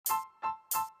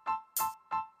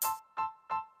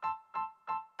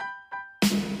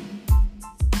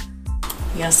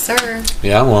Yes, sir.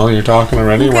 Yeah, well, you're talking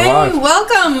already. Okay, We're live.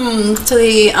 welcome to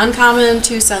the Uncommon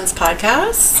 2 Cents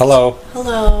podcast. Hello.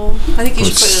 Hello. I think you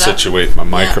should put it up. Situate my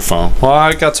microphone. Well,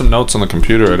 I got some notes on the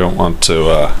computer. I don't want to.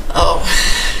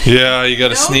 Yeah, you got a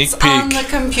Notes sneak peek. on the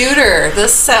computer.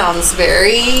 This sounds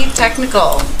very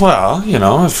technical. Well, you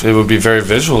know, if it would be very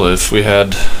visual if we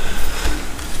had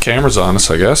cameras on us,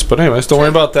 I guess. But anyways, don't worry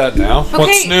about that now. Okay,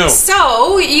 What's new?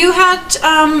 so you had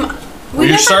Will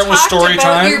you start with story about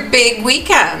time? your big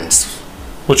weekend.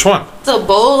 Which one? The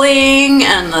bowling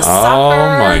and the supper.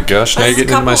 Oh my gosh! Now you're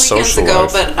getting into my social ago,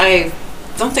 life. but I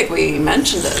don't think we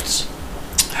mentioned it.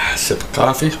 Sip of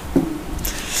coffee.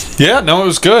 Yeah, no, it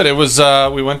was good. It was.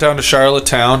 We went down to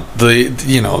Charlottetown,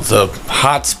 the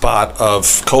hot spot of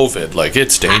COVID. Like,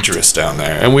 it's dangerous down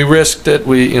there, and we risked it.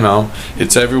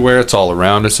 It's everywhere. It's all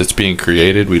around us. It's being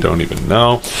created. We don't even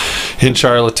know. In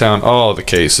Charlottetown, the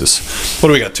cases. What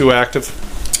do we got? 2 active?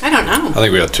 I don't know. I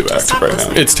think we got 2 active right now.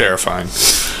 It's terrifying.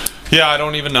 Yeah, I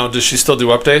don't even know. Does she still do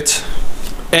updates?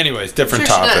 Anyways, different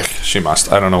topic. She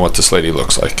must. I don't know what this lady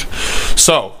looks like.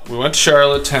 So, we went to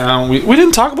Charlottetown. We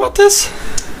didn't talk about this?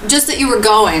 Just that you were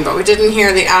going, but we didn't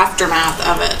hear the aftermath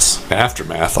of it.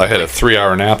 Aftermath? I had a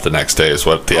 3-hour nap the next day is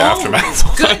what the aftermath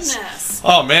was. Goodness.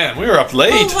 Oh, man. We were up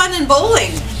late. Who won in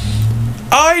bowling?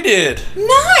 I did.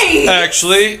 Nice.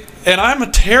 Actually. And I'm a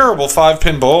terrible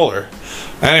 5-pin bowler.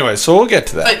 Anyway, so we'll get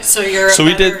to that. But, so you're a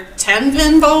better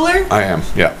 10-pin bowler? I am,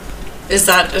 yeah. Is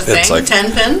that a thing, like,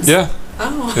 10 pins? Yeah.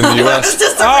 Oh. In the U.S.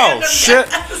 Shit.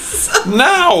 Guess.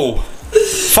 No.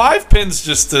 5 pins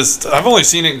I've only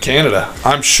seen it in Canada.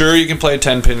 I'm sure you can play a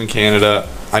 10-pin in Canada.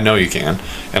 I know you can.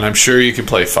 And I'm sure you can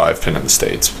play 5-pin in the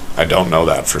States. I don't know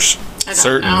that for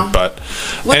certain. Know. But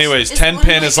anyways,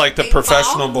 10-pin is like the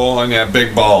professional bowling. Yeah,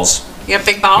 big balls. You have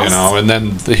big balls? And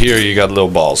then here you got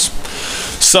little balls.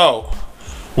 So,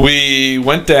 we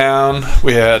went down.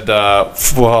 We had,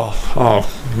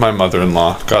 my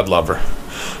mother-in-law. God love her.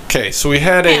 Okay, so we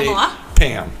had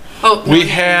Pam. Oh, no, we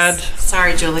had.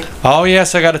 Sorry, Julie. Oh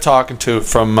yes, I got a talking to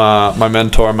from my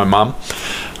mentor, my mom,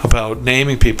 about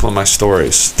naming people in my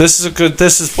stories. This isn't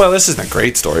a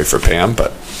great story for Pam,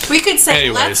 but we could say,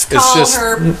 anyways, let's call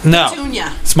her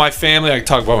Petunia. It's my family. I can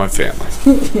talk about my family,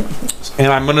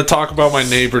 and I'm going to talk about my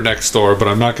neighbor next door, but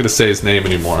I'm not going to say his name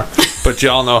anymore. But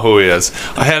y'all know who he is.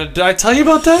 Did I tell you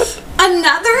about that?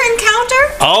 Another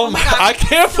encounter? Oh my God, I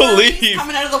can't believe.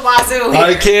 Coming out of the wazoo here.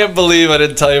 I can't believe I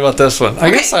didn't tell you about this one.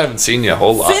 I guess I haven't seen you a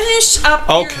whole lot. Finish up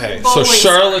Okay, so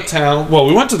Charlottetown. Well,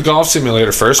 we went to the golf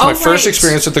simulator first. My first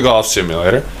experience with the golf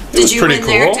simulator. It was pretty cool.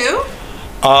 Did you win there too?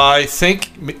 I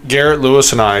think Garrett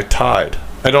Lewis and I tied.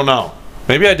 I don't know.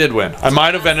 Maybe I did win. I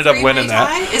might have ended up winning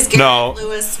that. Is Garrett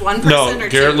Lewis one person or two?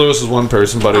 Garrett Lewis is one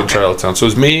person, but in Charlottetown. So it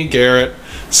was me, Garrett,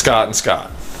 Scott, and Scott.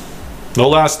 No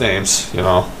last names,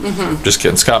 Just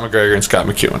kidding. Scott McGregor and Scott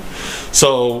McEwen.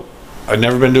 So, I'd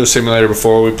never been to a simulator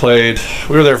before. We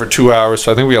were there for 2 hours,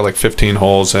 so I think we got like 15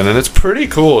 holes in, and it's pretty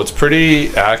cool. It's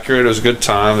pretty accurate. It was a good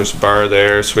time. There's a bar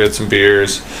there, so we had some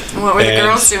beers. And what were the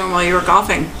girls doing while you were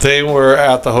golfing? They were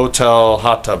at the hotel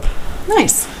hot tub.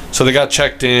 Nice. So they got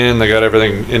checked in, they got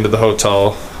everything into the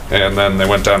hotel, and then they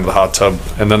went down to the hot tub,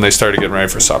 and then they started getting ready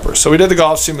for supper. So we did the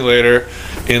golf simulator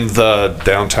in the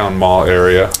downtown mall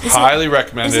area. Highly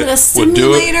recommend it. Is it a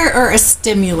simulator or a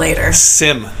stimulator?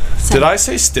 Sim. Did I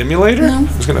say stimulator? No.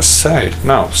 I was going to say.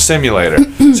 No, simulator.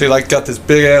 So you got this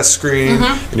big ass screen,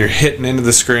 and you're hitting into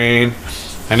the screen.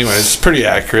 Anyways, it's pretty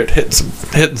accurate,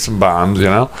 hitting some bombs,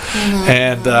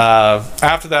 And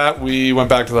after that, we went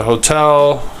back to the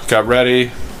hotel, got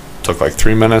ready, took like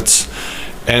 3 minutes.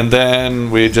 And then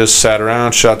we just sat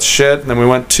around, shot the shit, and then we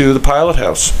went to the Pilot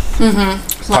House.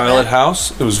 Pilot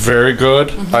House, it was very good.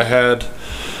 I had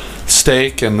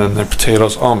steak and then the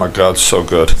potatoes. Oh my God, so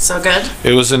good. So good?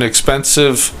 It was an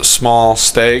expensive, small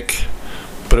steak,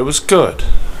 but it was good.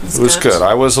 It was good.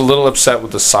 I was a little upset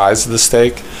with the size of the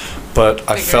steak, but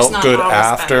I felt good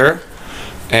after.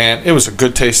 And it was a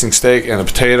good tasting steak, and the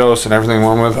potatoes and everything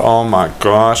went with. Oh my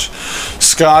gosh.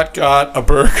 Scott got a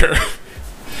burger.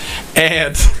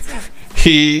 And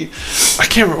I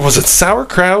can't remember, was it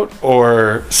sauerkraut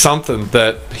or something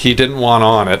that he didn't want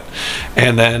on it?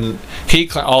 And then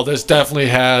this definitely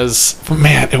has,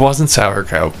 man, it wasn't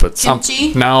sauerkraut, but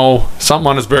something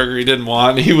on his burger he didn't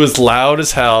want. He was loud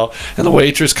as hell, and the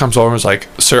waitress comes over and was like,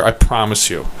 "Sir, I promise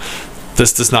you,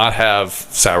 This does not have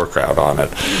sauerkraut on it.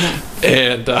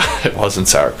 And it wasn't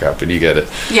sauerkraut, but you get it.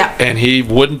 Yeah. And he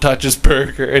wouldn't touch his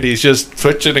burger, and he's just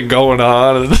twitching and going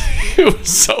on, and it was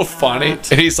so funny. And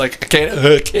he's like, I can't,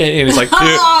 and he's like,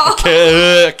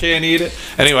 I can't eat it.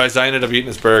 Anyways, I ended up eating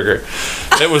his burger.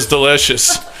 It was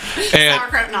delicious. And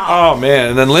Sauerkraut, no. oh man!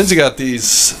 And then Lindsay got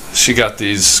these. She got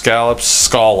these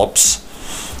scallops,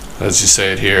 as you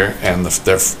say it here, and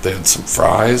they had some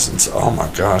fries, and so, oh my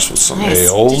gosh, with some Nice.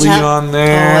 aioli on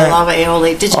there. Oh, I love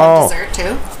aioli. Did you have dessert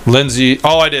too? Lindsay,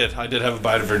 I did have a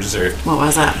bite of her dessert. What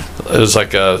was that? It was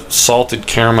like a salted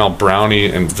caramel brownie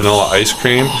and vanilla ice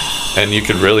cream, and you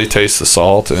could really taste the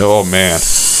salt. Oh man,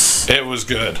 it was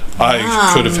good.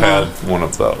 I could have had one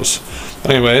of those.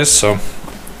 Anyways, so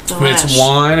we made some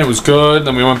wine. It was good.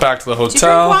 Then we went back to the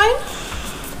hotel. Did you drink wine?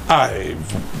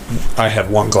 I had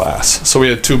one glass, so we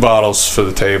had 2 bottles for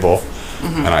the table,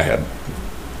 and I had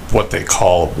what they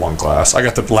call one glass. I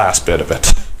got the last bit of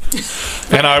it.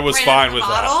 And I was fine with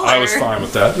that. I was fine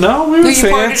with that. No, we were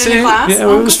fancy. Yeah,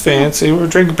 it was fancy. We were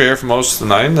drinking beer for most of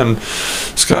the night, and then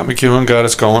Scott McEwen got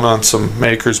us going on some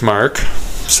Maker's Mark,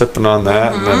 sipping on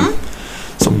that, and then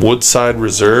some Woodside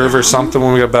Reserve or something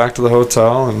when we got back to the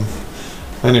hotel. And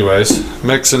anyways,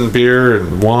 mixing beer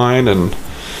and wine and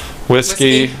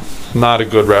whiskey. Not a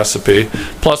good recipe.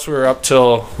 Plus, we were must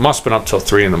have been up till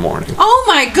 3 in the morning. Oh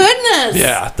my goodness!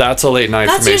 Yeah, that's a late night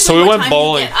That's for me. So usually we what went time you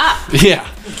bowling. get up.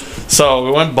 Yeah. So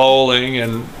we went bowling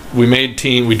and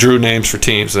we drew names for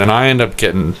teams, and then I ended up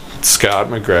getting Scott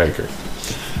McGregor.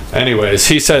 Anyways,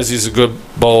 he says he's a good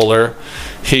bowler.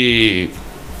 He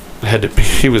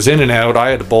was in and out. I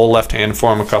had to bowl left-handed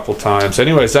for him a couple times.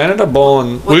 Anyways, I ended up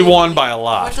bowling. We won by a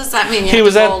lot. What does that mean? He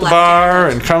was at the bar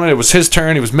and coming. It was his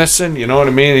turn. He was missing. You know what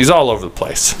I mean? He's all over the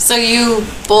place. So you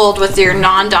bowled with your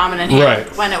non-dominant hand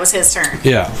Right. when it was his turn.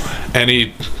 Yeah, and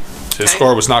his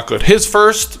score was not good. His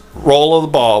first roll of the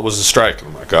ball was a strike.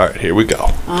 I'm like, all right, here we go.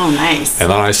 Oh, nice.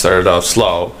 And then I started off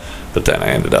slow, but then I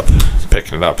ended up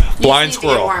picking it up. Blind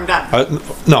squirrel. Warmed up.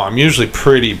 No, I'm usually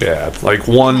pretty bad. Like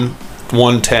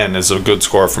 110 is a good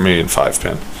score for me in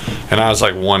 5-pin, and I was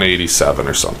like 187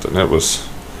 or something. It was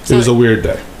a weird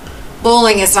day.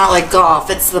 Bowling is not like golf.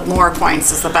 It's the more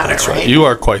points is the better, That's right? right. You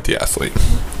are quite the athlete,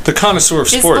 the connoisseur of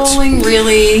sports. Is bowling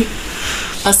really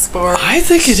a sport? I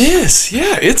think it is.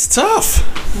 Yeah, it's tough.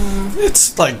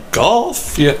 It's like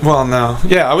golf. Yeah. Well, no.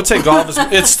 Yeah, I would say golf is.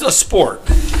 It's a sport.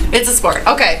 It's a sport.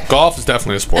 Okay. Golf is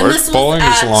definitely a sport. And this was Bowling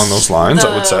is at along those lines,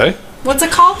 I would say. What's it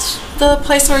called? The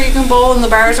place where you can bowl and the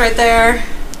bar's right there?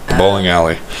 The bowling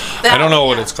alley. I don't know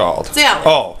what yeah. it's called. It's the alley.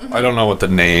 Oh, I don't know what the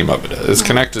name of it is. It's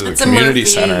connected to the It's a community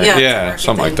Murphy- center. yeah, it's a Yeah, Murphy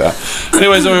something like thing. that.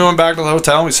 Anyways, then we went back to the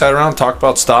hotel and we sat around and talked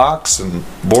about stocks and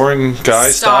boring guy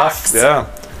Stocks. stuff. Yeah.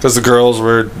 Because the girls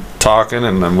were talking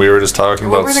and then we were just talking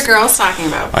What about... were the girls talking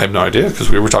about? I have no idea because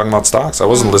we were talking about stocks. I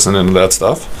wasn't listening to that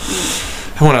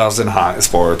stuff. And when I was in high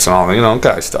sports and all the,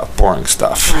 guy stuff, boring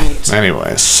stuff. Right.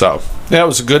 Anyways, so, yeah, it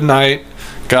was a good night.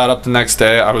 Got up the next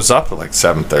day. I was up at like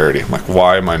 7:30. I'm like,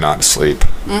 why am I not asleep?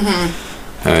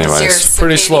 Anyways, Your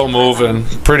pretty slow circadian moving.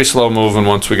 Pretty slow moving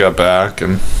once we got back.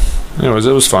 And anyways,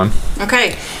 it was fun.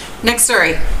 Okay. Next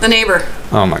story. The neighbor.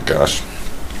 Oh my gosh.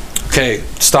 Okay,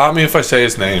 stop me if I say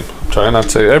his name. Try not to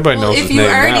say. Everybody knows his If you name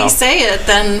already now. say it,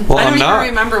 then Well, I don't I'm not.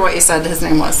 even remember what you said his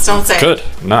name was. Don't say Good,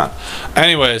 I'm not.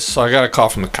 Anyways, so I got a call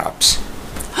from the cops.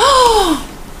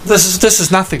 This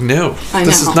is nothing new. I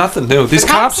This know. is nothing new. These The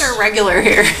cops are regular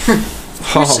here. We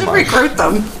Oh should my. recruit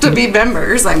them to be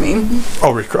members, I mean.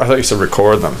 Oh, I thought you said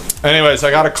record them. Anyways,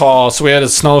 I got a call. So we had a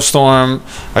snowstorm.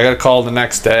 I got a call the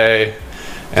next day,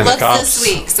 and the What's cops. this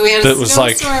week? So we had a That was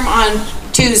like snowstorm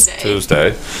on Tuesday.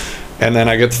 Tuesday, and then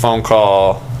I get the phone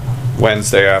call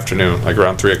Wednesday afternoon, like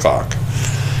around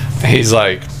 3:00. He's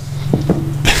like,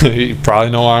 you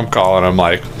probably know why I'm calling. I'm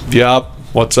like, yep.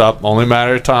 What's up? Only a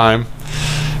matter of time.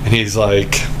 And he's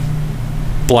like,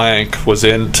 blank was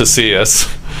in to see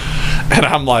us, and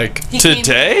I'm like, He came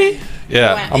today?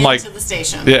 Yeah, Went I'm like, into the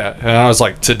station. yeah, and I was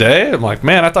like, today? I'm like,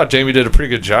 man, I thought Jamie did a pretty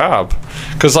good job.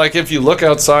 Because, like, if you look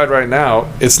outside right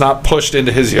now, it's not pushed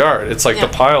into his yard. It's like Yeah.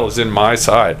 the pile is in my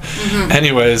side.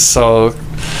 Anyways, so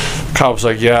the cop was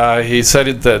like, yeah, he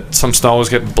said that some snow was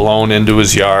getting blown into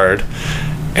his yard.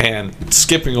 And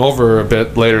skipping over a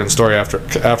bit later in the story,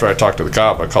 after I talked to the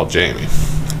cop, I called Jamie.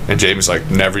 And Jamie's like,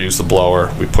 never used the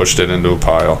blower. We pushed it into a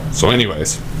pile. So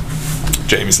anyways,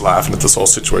 Jamie's laughing at this whole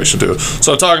situation too.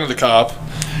 So I'm talking to the cop,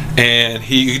 and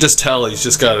you can just tell he's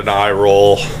just got an eye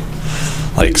roll.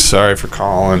 Like, sorry for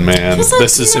calling, man. Because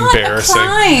This that's is not embarrassing. A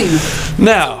crime.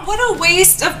 No. What a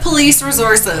waste of police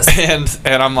resources. And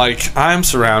I'm like, I'm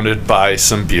surrounded by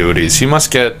some beauties. You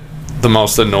must get the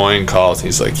most annoying calls.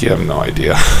 He's like, you have no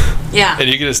idea. Yeah. And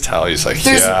you can just tell he's like,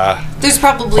 There's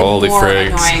probably Holy more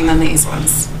frigs. annoying than these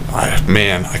ones.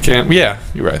 I can't. Yeah,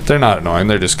 you're right. They're not annoying.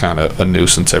 They're just kind of a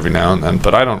nuisance every now and then.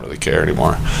 But I don't really care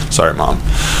anymore. Sorry, Mom.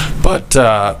 But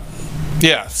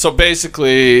yeah. So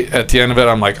basically, at the end of it,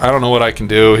 I'm like, I don't know what I can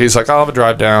do. He's like, I'll have a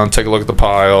drive down, take a look at the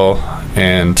pile,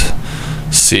 and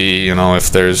see,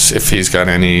 if he's got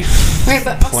any Wait,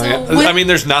 but plan. also, I mean,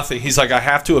 there's nothing. He's like, I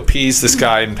have to appease this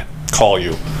guy and call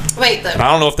you. Wait, and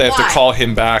I don't know if they have to call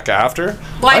him back after.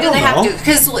 Why do they have to?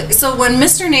 Because so when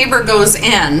Mr. Neighbor goes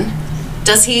in,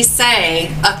 does he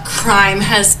say a crime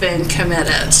has been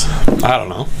committed? I don't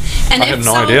know. And I have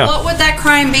no idea. What would that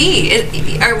crime be?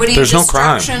 Or would he There's no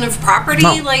crime. destruction of property?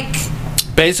 No. Like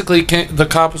basically, the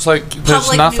cop was like, "There's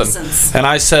public nothing." nuisance. And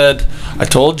I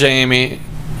told Jamie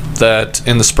that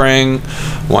in the spring,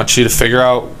 I want you to figure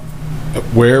out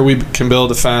where we can build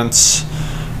a fence,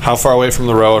 how far away from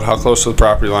the road, how close to the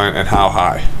property line, and how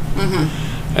high.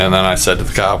 Mm-hmm. And then I said to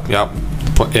the cop, "Yep,"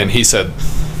 and he said,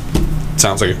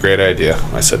 "Sounds like a great idea."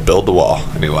 I said, "Build the wall,"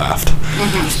 and he laughed.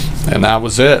 Mm-hmm. And that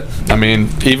was it. I mean,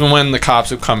 even when the cops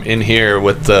have come in here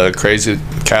with the crazy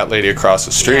cat lady across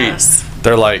the street,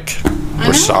 they're like,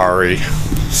 "We're sorry."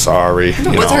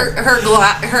 With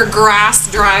her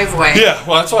grass driveway. Yeah,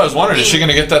 well, that's what I was wondering. Is she going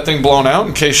to get that thing blown out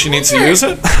in case she needs to use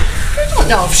it? I don't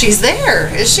know if she's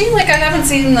there. Is she? Like, I haven't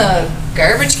seen the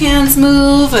garbage cans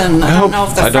move, and I don't know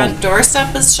if the front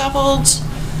doorstep is shoveled.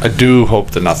 I do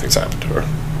hope that nothing's happened to her.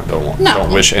 I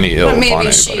don't wish any ill upon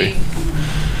anybody.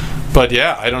 But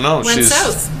yeah, I don't know. Went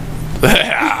south.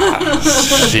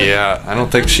 Yeah, I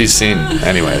don't think she's seen.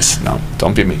 Anyways, no,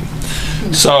 don't be mean.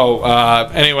 So,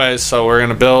 anyways, so we're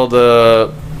gonna build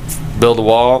a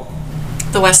wall.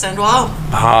 The West End wall.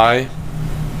 High,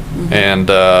 and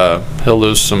he'll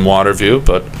lose some water view,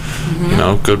 but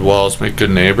good walls make good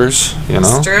neighbors.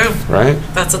 It's true, right?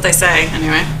 That's what they say,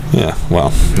 anyway. Yeah.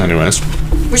 Well, anyways.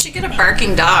 We should get a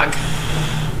barking dog.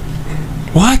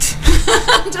 What?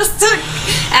 Just to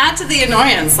add to the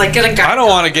annoyance, like get a guy. I don't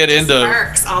want to get into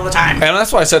barks all the time. And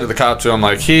that's why I said to the cop too. I'm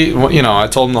like, I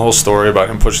told him the whole story about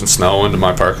him pushing snow into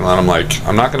my parking lot. I'm like,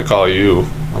 I'm not going to call you.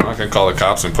 I'm not going to call the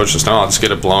cops and push the snow. I'll just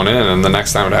get it blown in, and the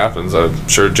next time it happens, I'm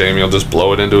sure Jamie will just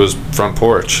blow it into his front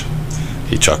porch.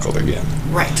 He chuckled again.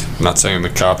 Right. I'm not saying the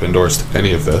cop endorsed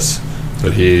any of this,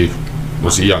 but he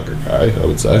was a younger guy, I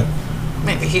would say.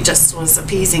 Maybe he just was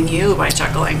appeasing you by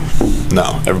chuckling.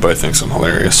 No, everybody thinks I'm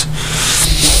hilarious.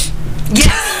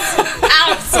 Yes,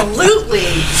 absolutely.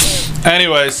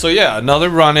 Anyway, so yeah, another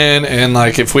run-in, and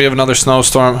like if we have another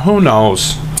snowstorm, who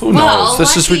knows? Who knows?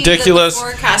 This is ridiculous.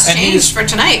 The forecast changed for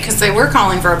tonight because they were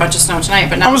calling for a bunch of snow tonight,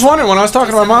 but now I was wondering when I was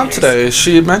talking to my mom today.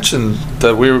 She had mentioned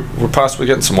that we were possibly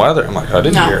getting some weather. I'm like, I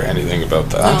didn't hear anything about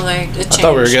that. No, it changed. I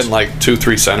thought we were getting like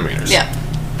 2-3 centimeters. Yeah,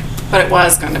 but it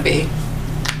was going to be.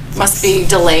 Must be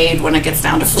delayed when it gets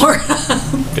down to Florida.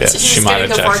 Yeah, she might have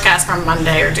checked the forecast from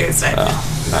Monday or Tuesday.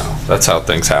 No, that's how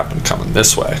things happen coming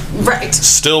this way. Right.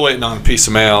 Still waiting on a piece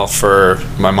of mail for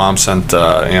my mom sent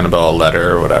Annabelle a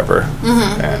letter or whatever,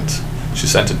 and she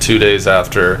sent it 2 days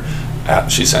after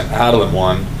she sent Adeline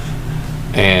one,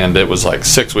 and it was like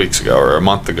 6 weeks ago or a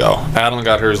month ago. Adeline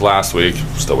got hers last week.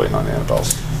 Still waiting on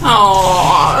Annabelle's.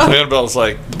 Aww. Annabelle's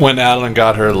like, when Adeline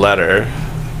got her letter,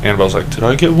 Annabelle's like, did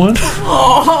I get one?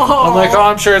 Oh. I'm like, oh,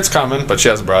 I'm sure it's coming, but she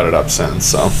hasn't brought it up since,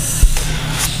 so.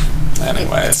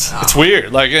 Anyways, it's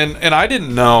weird. Like, and I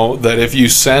didn't know that if you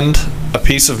send a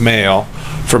piece of mail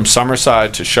from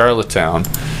Summerside to Charlottetown,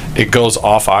 it goes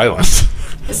off island.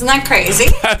 Isn't that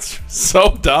crazy? That's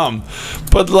so dumb.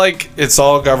 But, like, it's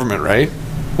all government, right?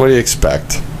 What do you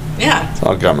expect? Yeah. It's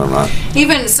all government run.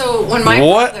 Even so, when my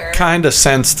what brother... kind of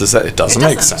sense does that... It doesn't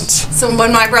make sense. So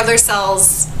when my brother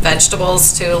sells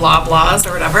vegetables to Loblaws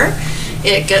or whatever,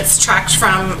 it gets trucked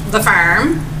from the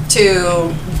farm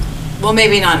to... Well,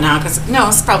 maybe not now, because... No,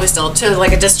 it's probably still to,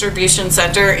 like, a distribution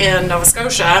center in Nova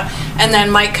Scotia, and then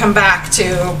might come back to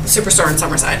Superstore in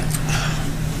Summerside.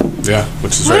 Yeah,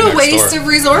 which is right next door. What a waste of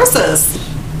resources.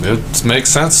 It makes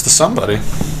sense to somebody.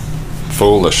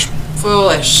 Foolish.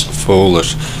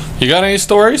 You got any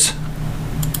stories?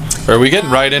 Or are we getting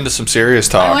right into some serious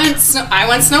talk? I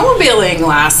went snowmobiling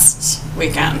last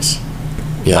weekend.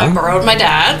 Yeah. I borrowed my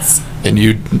dad's. And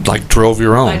you like drove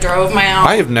your own? I drove my own.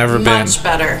 I have never been. Much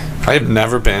better. I have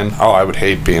never been. Oh, I would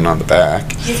hate being on the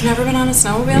back. You've never been on a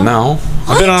snowmobile? No. What?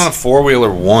 I've been on a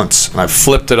four-wheeler once, and I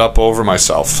flipped it up over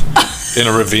myself in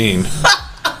a ravine.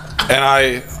 And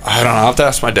I don't know. I'll have to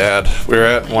ask my dad. We were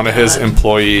at one of his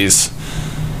employees'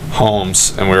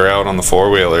 homes, and we were out on the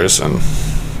four-wheelers, and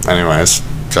anyways,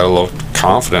 got a little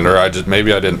confident, or I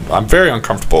didn't. I'm very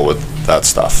uncomfortable with that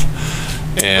stuff.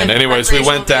 And like anyways, we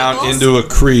went down vehicles? into a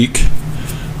creek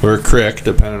or Crick,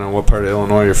 depending on what part of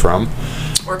Illinois you're from.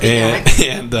 Or and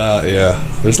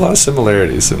yeah, there's a lot of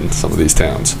similarities in some of these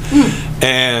towns.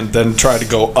 And then tried to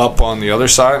go up on the other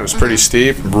side. It was pretty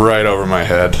steep, right over my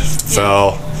head.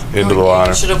 Fell into the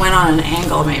water. You should have went on an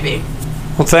angle, maybe.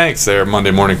 Well, thanks there,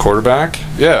 Monday morning quarterback.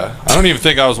 Yeah, I don't even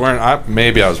think I was wearing.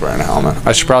 Maybe I was wearing a helmet.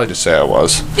 I should probably just say I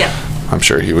was. Yeah. I'm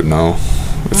sure he would know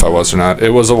if I was or not.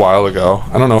 It was a while ago.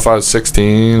 I don't know if I was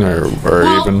 16 or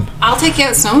even. I'll take you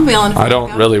out snowmobiling. I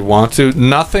don't really want to.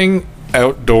 Nothing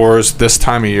outdoors this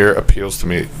time of year appeals to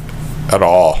me at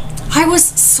all. I was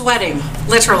sweating,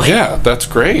 literally. Yeah, that's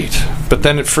great. But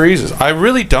then it freezes. I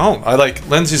really don't.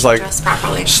 Lindsay's like dress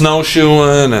properly,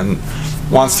 snowshoeing and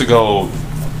wants to go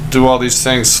do all these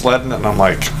things, sledding, and I'm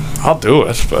like, I'll do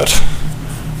it, but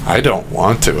I don't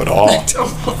want to at all. I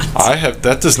don't want to.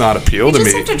 That does not appeal to me.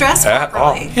 You just have to dress at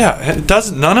properly. all. Yeah, it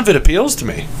doesn't. None of it appeals to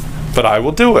me, but I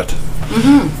will do it.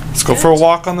 Let's go for a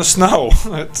walk on the snow.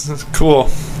 It's cool.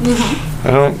 I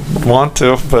don't want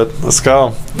to, but let's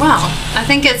go. Well, I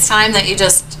think it's time that you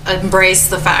just embrace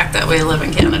the fact that we live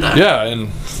in Canada. Yeah, and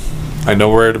I know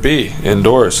where to be,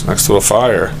 indoors, next to a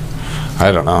fire.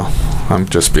 I don't know. I'm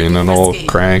just being an old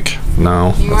crank.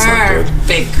 No, you that's not are good. a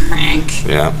big crank.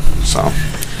 Yeah, so.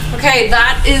 Okay,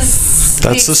 that's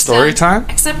the story time?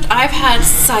 Except I've had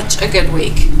such a good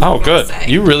week. Oh, good.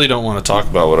 You really don't want to talk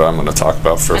about what I'm going to talk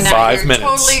about for 5 minutes.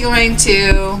 Totally going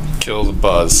to kill the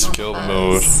buzz, kill the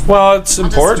mood. Well, it's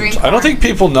important. I don't think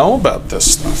people know about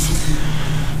this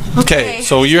stuff. Okay,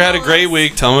 so you had a great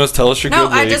week. Tell us your good week. No,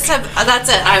 I just have. That's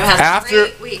it. I've had a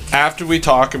great week. After we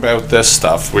talk about this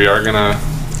stuff, we are gonna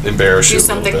embarrass you. Do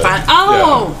something fun.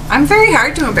 Oh, yeah. I'm very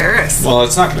hard to embarrass. Well,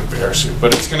 it's not gonna embarrass you,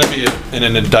 but it's gonna be an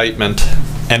indictment,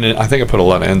 and I think I put a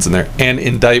lot of N's in there. An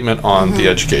indictment on the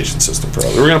education system for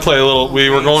us. We're gonna play a little. We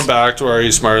were going back to Are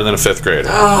You Smarter Than a Fifth Grader?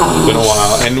 Oh. Been a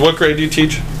while. And what grade do you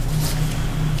teach?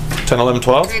 10, 11,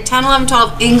 12? Grade 10, 11,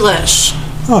 12 English.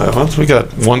 Oh, well, we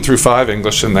got 1 through 5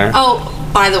 English in there.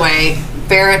 Oh, by the way,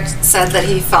 Barrett said that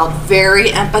he felt very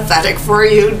empathetic for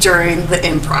you during the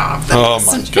improv. Oh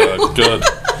my God, good.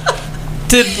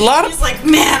 Did a lot of. He's like,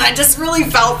 man, I just really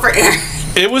felt for Aaron.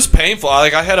 It was painful. I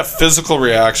had a physical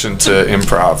reaction to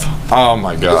improv. Oh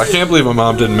my God, I can't believe my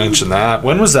mom didn't mention that.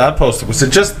 When was that posted? Was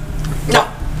it just? No.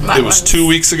 It was 2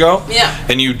 weeks ago? Yeah.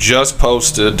 And you just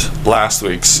posted last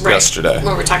week's yesterday.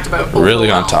 Where we talked about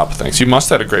really on top of things. You must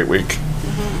have had a great week.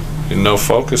 No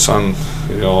focus on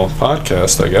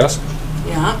podcast, I guess.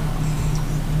 Yeah.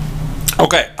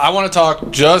 Okay, I want to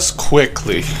talk just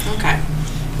quickly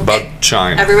about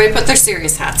China. Everybody put their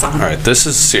serious hats on. All right, this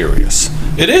is serious.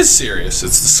 It is serious.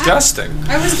 It's disgusting.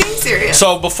 I was being serious.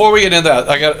 So before we get into that,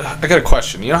 I got a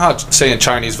question. You know how saying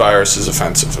Chinese virus is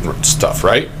offensive and stuff,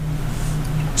 right?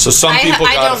 So some people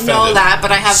got offended. I don't know that,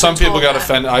 but I have. Some people got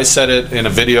offended. I said it in a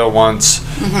video once,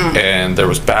 and there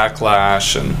was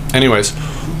backlash. And anyways,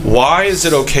 why is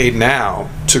it okay now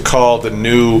to call the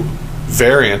new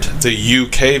variant the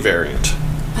UK variant?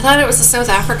 I thought it was the South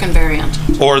African variant.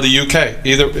 Or the UK,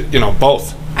 either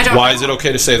both. I don't know. Why is it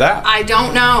okay to say that? I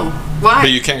don't know why.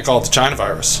 But you can't call it the China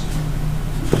virus.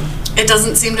 It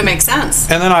doesn't seem to make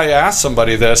sense. And then I asked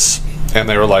somebody this. And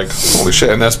they were like, holy shit.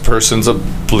 And this person's a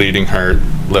bleeding heart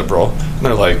liberal. And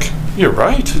they're like, you're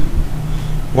right.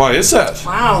 Why is that?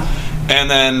 Wow. And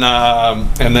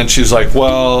then she's like,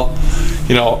 well,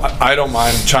 I don't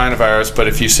mind China virus, but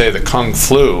if you say the Kung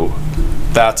flu,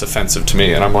 that's offensive to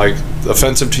me. And I'm like,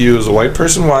 offensive to you as a white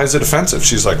person? Why is it offensive?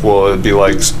 She's like, well, it'd be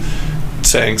like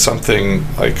saying something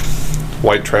like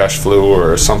white trash flu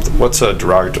or something. What's a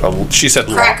derogatory? She said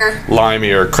cracker.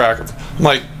 Limey or cracker. I'm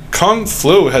like, Kung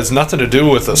flu has nothing to do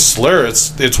with a slur.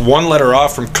 It's one letter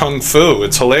off from Kung Fu.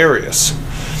 It's hilarious.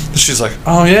 She's like,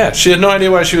 oh yeah. She had no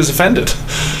idea why she was offended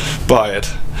by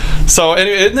it. So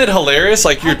anyway, isn't it hilarious?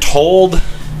 Like you're told.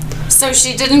 So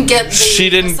she didn't get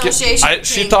the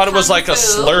she thought it was like a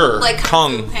slur. Like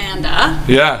Kung Fu Panda.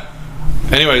 Yeah.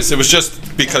 Anyways, it was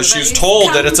just because she was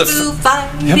told that it's a.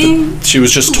 Yeah, but she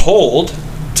was just told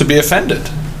to be offended.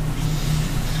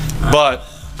 But.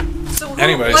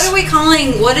 Anyways, what are we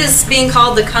calling? What is being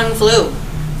called the Kung flu?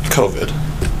 COVID.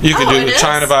 You could do the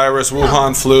China virus,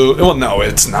 Wuhan flu. Well, no,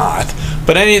 it's not.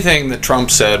 But anything that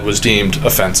Trump said was deemed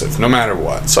offensive, no matter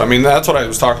what. So, I mean, that's what I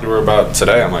was talking to her about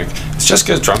today. I'm like, it's just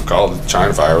because Trump called it the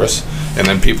China virus, and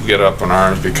then people get up in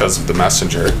arms because of the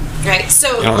messenger. Right.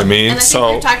 So, you know what I mean? And I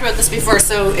think we've talked about this before.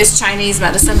 So, is Chinese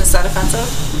medicine, is that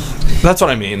offensive? That's what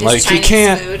I mean. Like, Chinese you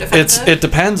can't. Food offensive? It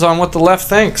depends on what the left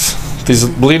thinks. These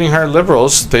bleeding heart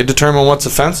liberals, they determine what's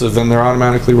offensive, and they're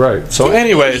automatically right. So,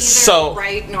 anyways, neither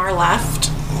right nor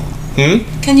left.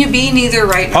 Can you be neither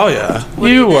right nor left? Oh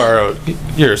yeah,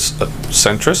 you're a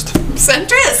centrist.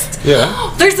 Centrist?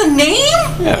 Yeah. There's a name?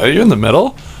 Yeah, you're in the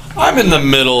middle. I'm in the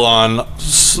middle on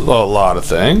a lot of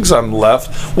things. I'm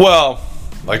left. Well,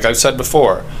 like I've said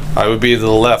before, I would be to the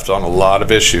left on a lot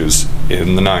of issues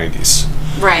in the 90s.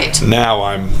 Right. Now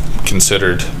I'm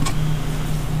considered.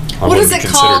 What is it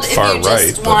called if you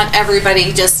just want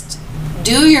everybody just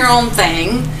do your own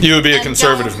thing? You would be a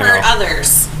conservative don't hurt now.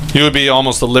 Others. You would be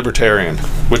almost a libertarian,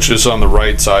 which is on the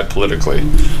right side politically.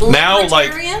 Now,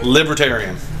 like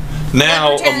libertarian.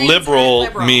 Now, a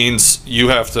liberal means you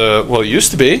have to. Well, it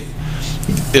used to be.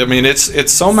 I mean,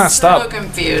 it's so messed up. So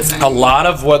confusing. A lot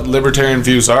of what libertarian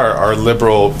views are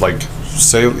liberal, like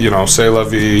say la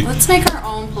vie. Let's make our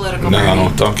own political.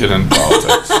 No, don't get in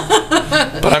politics.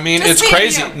 But I mean, it's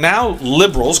crazy. Now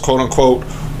liberals, quote unquote,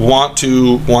 want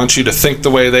you to think the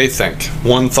way they think.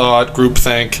 One thought, group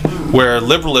think, where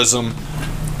liberalism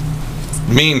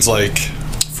means like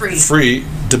free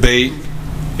debate,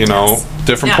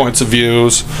 different points of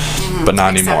views, but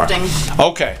not anymore.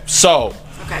 Okay, so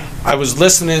I was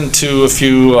listening to a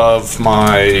few of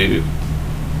my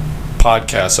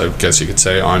podcasts, I guess you could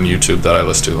say, on YouTube that I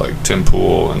listen to, like Tim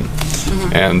Pool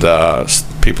and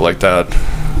people like that.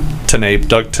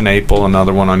 Doug TenNapel,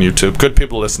 another one on YouTube. Good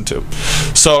people to listen to.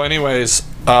 So anyways,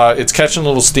 it's catching a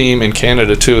little steam in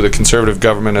Canada too. The Conservative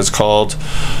government has called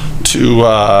to,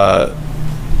 I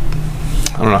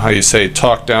don't know how you say,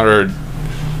 talk down or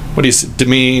what do you say,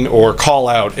 demean or call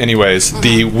out, anyways,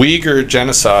 the Uyghur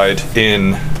genocide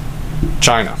in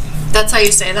China. That's how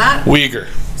you say that? Uyghur.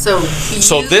 So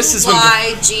this is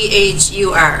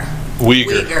Uyghur.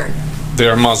 Uyghur.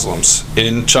 They're Muslims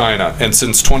in China, and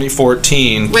since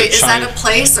 2014. Wait, is that a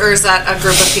place or is that a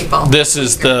group of people? This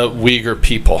is the Uyghur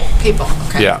people. People,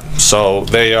 okay. Yeah, so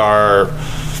they are.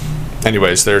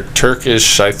 Anyways, they're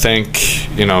Turkish, I think,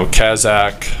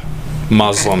 Kazakh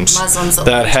Muslims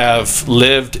that have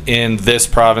lived in this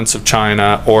province of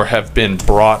China or have been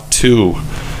brought to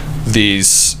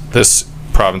this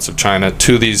province of China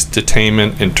to these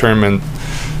detainment, internment,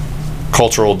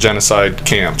 cultural genocide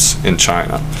camps in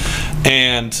China.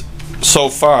 And so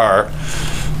far,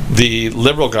 the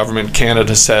Liberal government,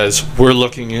 Canada, says, we're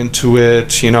looking into it.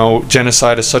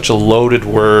 Genocide is such a loaded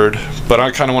word, but I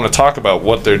kind of want to talk about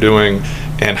what they're doing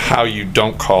and how you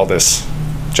don't call this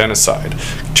genocide.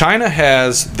 China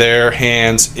has their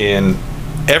hands in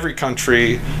every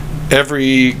country,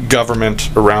 every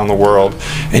government around the world,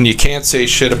 and you can't say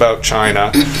shit about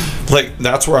China. Like,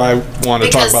 that's where I want to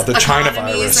talk about the China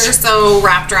virus. Are so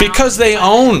wrapped around because they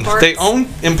own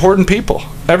important people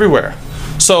everywhere.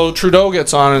 So Trudeau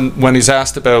gets on, and when he's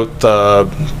asked about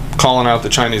calling out the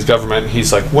Chinese government,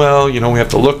 he's like, well, we have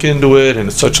to look into it, and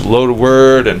it's such a loaded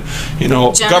word, and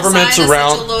genocide governments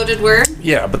around. Is such a loaded word?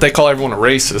 Yeah, but they call everyone a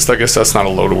racist. I guess that's not a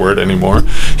loaded word anymore.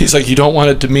 He's like, you don't want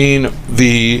it to mean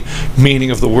the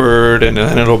meaning of the word, and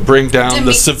it'll bring down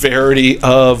the severity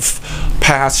of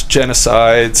past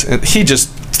genocides. And he just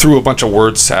threw a bunch of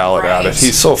word salad at it.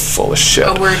 He's so full of shit.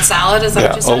 A word salad? Is that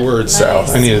what you said? Yeah, a word salad.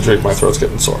 I need a drink. My throat's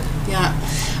getting sore. Yeah.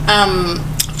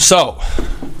 So,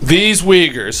 these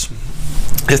Uyghurs,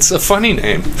 it's a funny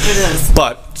name. It is.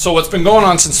 But, so what's been going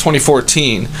on since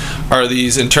 2014 are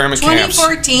these internment camps.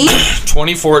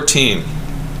 2014?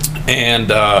 And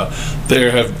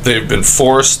they've been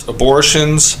forced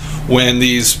abortions. When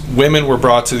these women were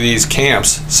brought to these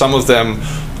camps, some of them,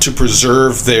 to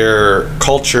preserve their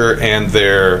culture and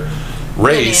their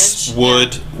race,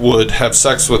 would have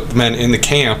sex with men in the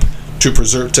camp to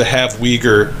have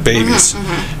Uyghur babies.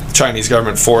 Chinese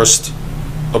government forced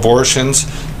abortions.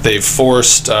 They've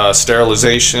forced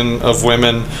sterilization of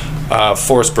women,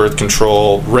 forced birth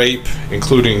control, rape,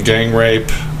 including gang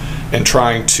rape, and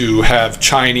trying to have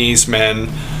Chinese men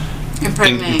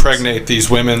impregnate these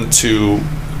women to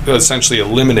essentially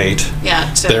eliminate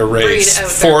their race.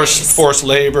 Forced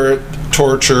labor,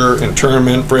 torture,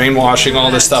 internment, brainwashing,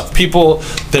 all this stuff. People,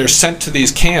 they're sent to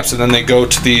these camps, and then they go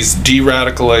to these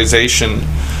de-radicalization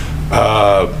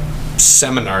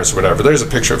seminars or whatever. There's a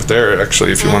picture of it there,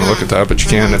 actually, if you want to look at that, but you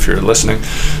can if you're listening.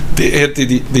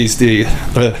 These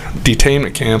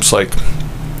detainment camps, like,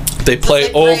 they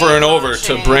play over and over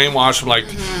to brainwash them, like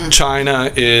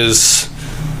China is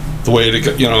the way to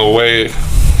go, way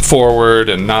forward,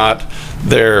 and not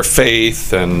their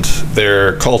faith and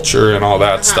their culture and all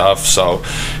that stuff. So,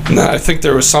 and I think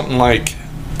there was something like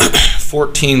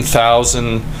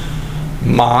 14,000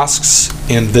 mosques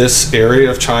in this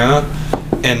area of China,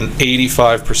 and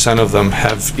 85% of them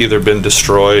have either been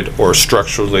destroyed or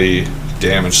structurally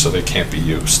damaged, so they can't be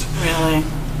used. Really?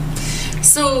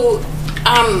 So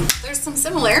there's some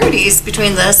similarities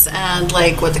between this and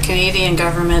like what the Canadian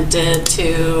government did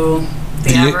to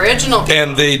the Aboriginal people.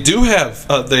 And they do have,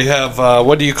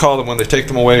 what do you call them when they take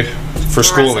them away for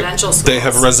schooling? Residential schools. They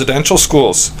have residential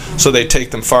schools. So they take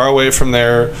them far away from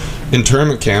their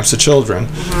internment camps, the children,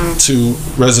 to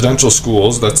residential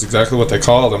schools. That's exactly what they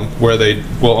call them, where they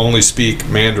will only speak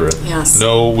Mandarin. Yes.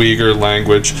 No Uyghur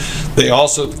language. They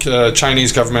also,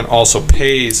 Chinese government also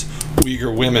pays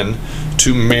Uyghur women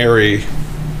to marry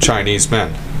Chinese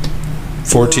men.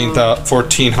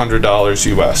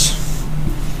 $1,400 US.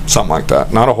 Something like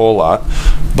that. Not a whole lot.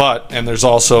 And there's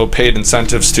also paid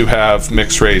incentives to have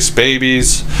mixed race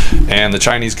babies, and the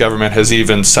Chinese government has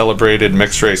even celebrated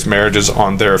mixed race marriages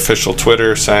on their official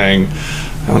Twitter, saying,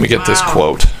 let me get this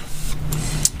quote.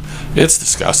 It's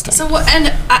disgusting. So what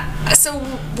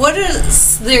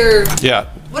is their... Yeah.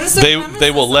 What is their they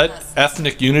will let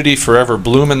ethnic unity forever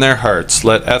bloom in their hearts.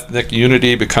 Let ethnic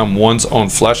unity become one's own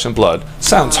flesh and blood.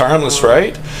 Sounds harmless,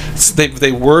 right?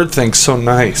 They word things so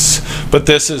nice. But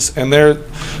this is, and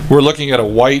we're looking at a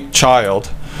white child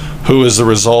who is the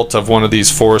result of one of these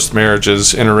forced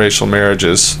marriages, interracial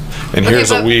marriages. And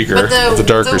here's a Uyghur with the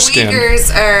darker skin. The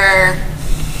Uyghurs are...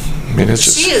 I mean, it's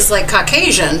just... She is like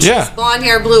Caucasian. She's blonde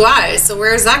hair, blue eyes. So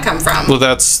where does that come from?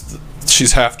 Well,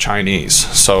 she's half Chinese.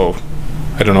 So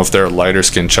I don't know if they're lighter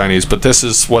skinned Chinese, but this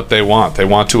is what they want. They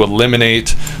want to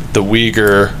eliminate the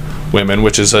Uyghur women,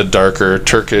 which is a darker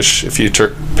Turkish, if you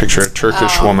picture a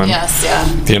Turkish woman. Yes, yeah.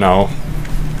 You know.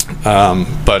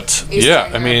 But yeah,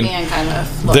 I mean, kind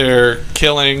of they're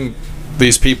killing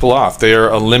these people off. They are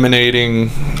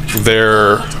eliminating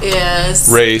their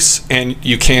race, and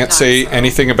you can't say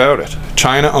anything about it.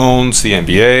 China owns the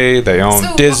NBA, they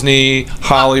own Disney,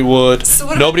 Hollywood.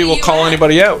 Nobody will call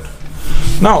anybody out.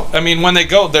 No, I mean, when they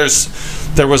go, there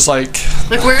was like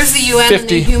where's the UN and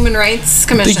the Human Rights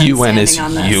Commission? The UN is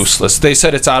useless. They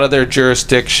said it's out of their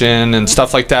jurisdiction and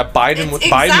stuff like that. Their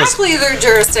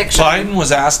jurisdiction. Biden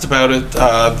was asked about it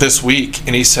this week,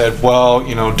 and he said, well,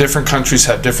 you know, different countries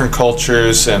have different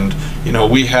cultures, and, you know,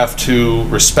 we have to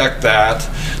respect that.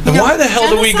 Then why the hell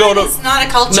do we go to... It's not a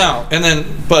culture. No, and then,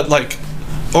 but like...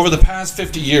 Over the past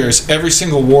 50 years, every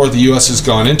single war the U.S. has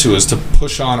gone into is to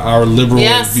push on our liberal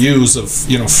views of,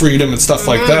 you know, freedom and stuff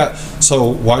like that.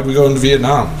 So why do we go into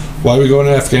Vietnam? Why do we go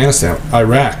into Afghanistan,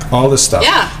 Iraq, all this stuff?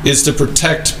 Is to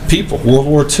protect people. World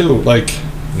War II, like,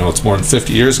 you know, it's more than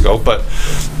 50 years ago, but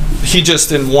he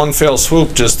just, in one fell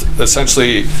swoop, just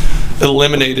essentially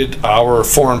eliminated our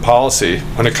foreign policy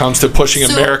when it comes to pushing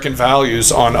American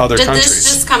values on other countries. Did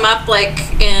this just come up like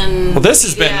in? Well, this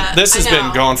has been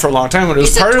going for a long time. When it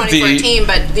was part of the 2014,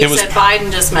 but you said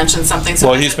Biden just mentioned something.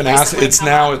 So well, he's been asked.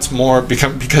 It's more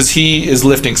because he is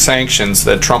lifting sanctions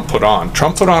that Trump put on.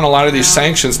 Trump put on a lot of these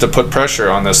sanctions to put pressure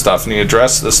on this stuff, and he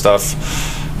addressed this stuff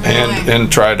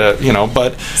and try to, you know.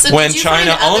 But when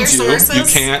China owns you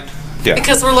can't. Yeah.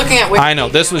 Because we're looking at Wikipedia. I know.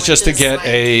 This was just to get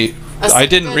I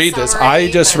didn't read this.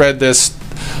 I just read this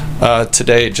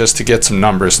today just to get some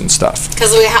numbers and stuff.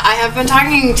 Because I have been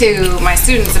talking to my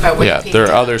students about Wikipedia. Yeah, there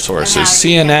are other sources.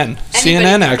 CNN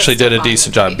actually did a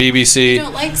decent job. BBC. I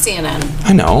don't like CNN.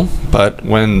 I know, but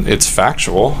when it's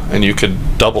factual and you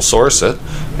could double source it,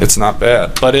 it's not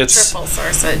bad. But it's triple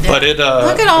source it. Yeah. But it.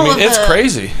 Look at all it's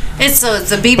crazy. It's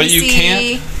a BBC. But you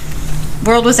can't.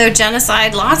 World Without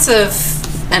Genocide. Lots of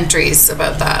entries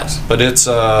about that. But it's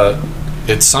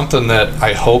something that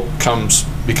I hope becomes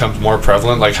more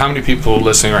prevalent. Like, how many people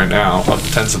listening right now, of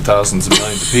tens of thousands and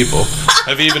millions of people,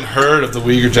 have even heard of the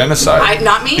Uyghur genocide?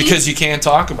 Not me. Because you can't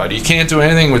talk about it. You can't do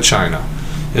anything with China.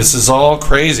 This is all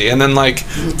crazy. And then, like,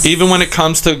 even when it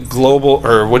comes to global,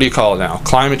 or what do you call it now,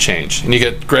 climate change, and you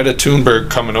get Greta Thunberg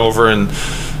coming over and,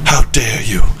 how dare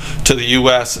you, to the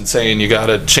U.S. and saying you got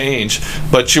to change,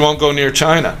 but she won't go near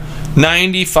China.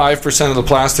 95% of the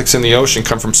plastics in the ocean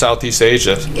come from Southeast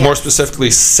Asia. Yes. More specifically,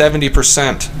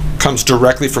 70% comes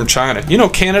directly from China. You know,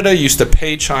 Canada used to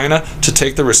pay China to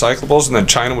take the recyclables, and then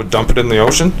China would dump it in the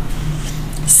ocean?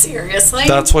 Seriously?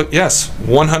 That's what, yes,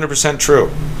 100% true.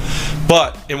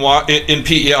 But in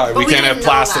PEI, we can't have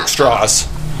plastic straws.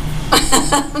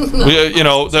 No. You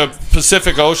know, the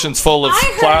Pacific Ocean's full of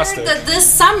plastic. I heard that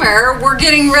this summer we're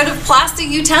getting rid of plastic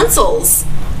utensils.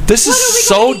 This is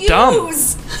so dumb.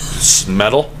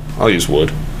 Metal? I'll use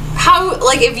wood. How,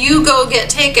 like, if you go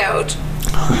get takeout,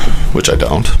 which I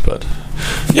don't, but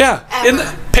yeah, in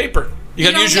the paper. You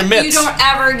gotta use your mitts. You don't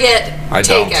ever get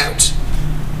takeout.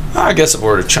 I guess I've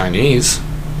ordered Chinese,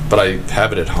 but I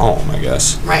have it at home, I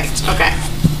guess. Right. Okay.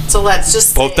 So let's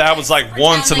just. But that was like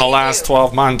once in the last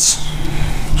 12 months.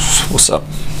 What's up?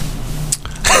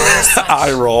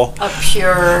 Eye roll. A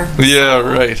pure. Yeah.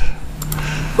 Right.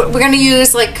 we're going to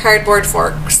use like cardboard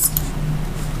forks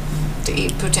to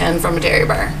eat poutine from a dairy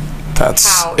bar.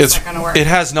 How is that going to work? It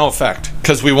has no effect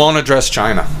because we won't address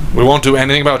China. We won't do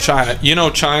anything about China. You know,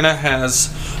 China has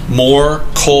more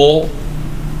coal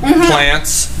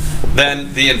plants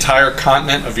than the entire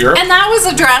continent of Europe. And that was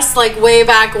addressed like way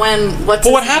back when.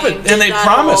 What happened? And they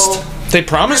promised. They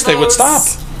promised they would stop.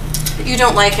 You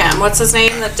don't like him. What's his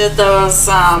name that did those?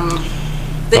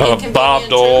 Bob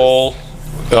Dole.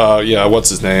 Yeah, what's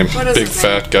his name? Big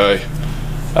fat guy.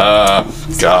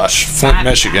 Flint,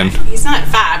 Michigan. He's not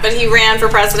fat, but he ran for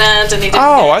president and he did.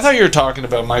 I thought you were talking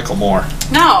about Michael Moore.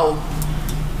 No.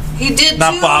 He did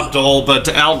not Bob Dole, but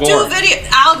Al Gore.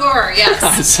 Al Gore, yes.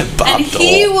 I said Bob Dole. And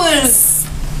he was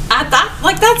at that,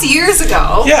 like, that's years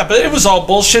ago. Yeah, but it was all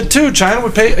bullshit too. China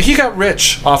would pay. He got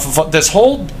rich off of this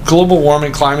whole global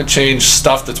warming, climate change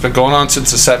stuff that's been going on since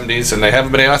the 70s, and they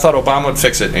haven't been. I thought Obama would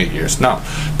fix it in 8 years. No,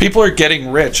 people are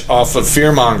getting rich off of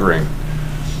fear mongering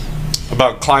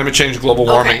about climate change, global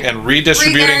warming, and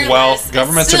redistributing wealth.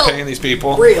 Governments are paying these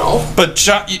people. Real. But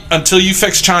until you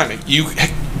fix China,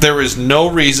 there is no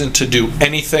reason to do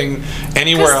anything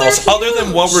anywhere else other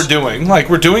than what we're doing. Like,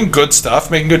 we're doing good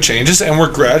stuff, making good changes, and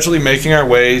we're gradually making our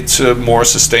way to more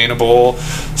sustainable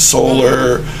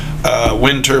solar,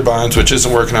 wind turbines, which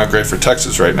isn't working out great for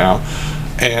Texas right now,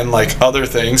 and like other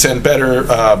things, and better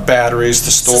batteries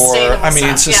to store.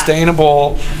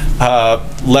 Sustainable,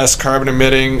 less carbon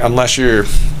emitting, unless you're,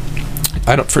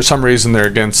 for some reason they're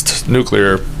against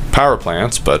nuclear power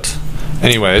plants, but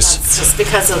anyways. That's just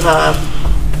because of the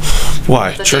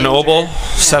Why? Chernobyl,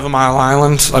 7 Mile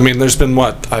Island. I mean, there's been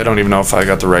what? I don't even know if I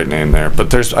got the right name there,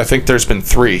 but I think there's been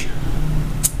three.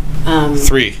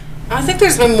 Three. I think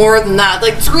there's been more than that,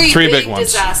 like three big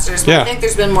disasters. But I think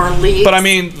there's been more leaks. But I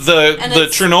mean, the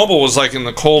Chernobyl was like in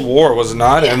the Cold War, was it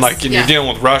not? Yes. And like, you're dealing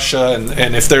with Russia,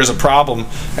 and if there's a problem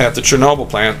at the Chernobyl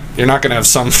plant, you're not going to have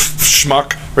some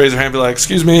schmuck raise their hand and be like,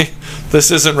 "Excuse me,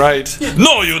 this isn't right." Yeah.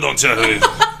 No, you don't.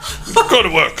 Go to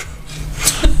work.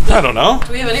 I don't know.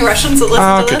 Do we have any Russians that listen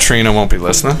to this? Katrina won't be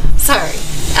listening. Sorry.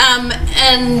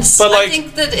 But I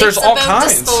think that there's it's about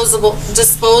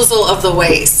disposal of the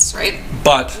waste, right?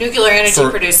 But nuclear energy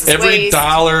produces every waste.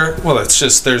 dollar, it's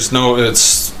just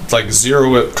it's like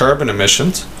zero carbon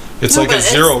emissions. It's like a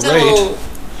zero rate.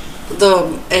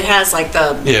 It has like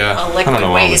a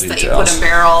liquid waste that you put in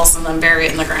barrels and then bury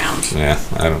it in the ground. Yeah,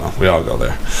 I don't know. We all go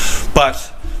there. But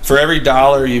for every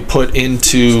dollar you put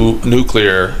into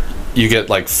nuclear, you get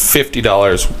like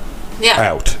 $50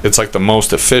 out. It's like the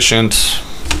most efficient.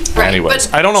 Right.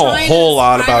 Anyways, I don't know a whole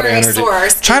lot about energy.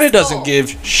 China doesn't give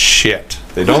shit.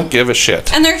 They don't give a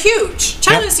shit. And they're huge.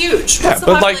 China's huge. What's the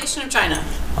population of China?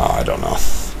 I don't know.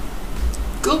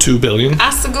 Google. 2 billion?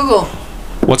 Ask the Google.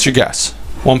 What's your guess?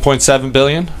 1.7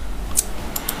 billion?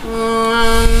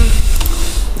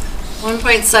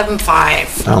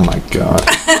 1.75. Oh my god.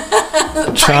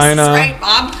 China. Right,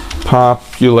 Bob?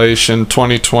 Population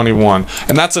 2021.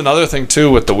 And that's another thing too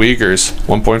with the Uyghurs.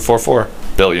 1.44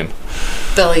 billion.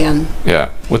 Yeah.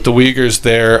 With the Uyghurs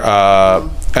there,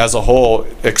 as a whole,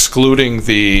 excluding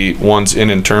the ones in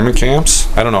internment camps.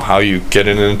 I don't know how you get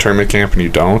in an internment camp and you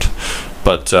don't,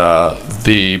 but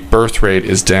the birth rate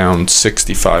is down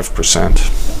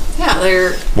 65%.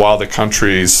 Yeah, while the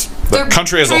country as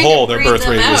a whole, their birth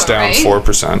rate is down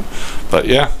 4%. But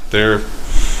yeah, they're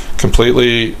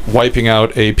completely wiping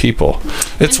out a people.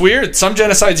 It's weird. Some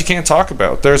genocides you can't talk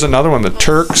about. There's another one, the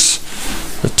Turks,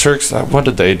 what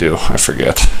did they do? I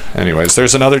forget. Anyways,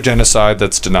 there's another genocide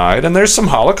that's denied, and there's some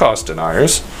Holocaust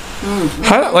deniers.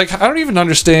 I don't even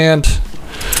understand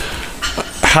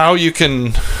how you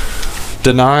can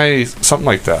deny something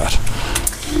like that.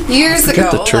 Years ago,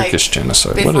 the Turkish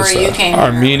genocide. What is that? Came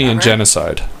Armenian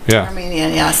genocide. Yeah.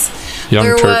 Armenian, yes.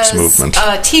 Young Turks movement.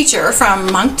 A teacher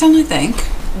from Moncton, I think,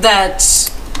 that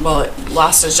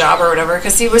lost his job or whatever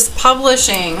because he was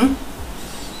publishing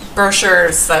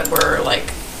brochures that were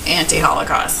like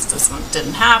anti-Holocaust. This one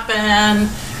didn't happen.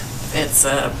 It's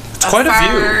quite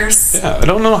farce. A few. Yeah, I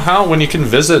don't know how when you can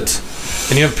visit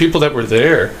and you have people that were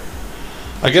there.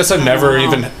 I guess I've never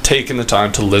even taken the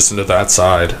time to listen to that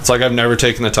side. It's like I've never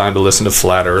taken the time to listen to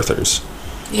flat earthers.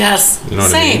 Yes. You know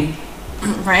what I mean?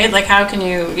 Right? Like, how can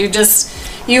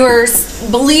you are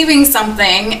believing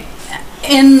something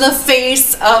in the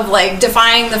face of, like,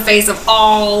 defying the face of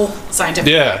all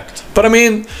scientific fact. But I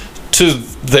mean, to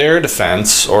their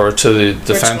defense, or to the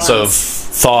defense of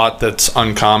thought that's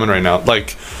uncommon right now,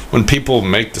 like, when people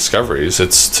make discoveries,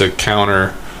 it's to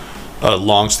counter a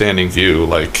long-standing view,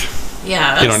 like...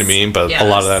 Yeah, you know what I mean? But a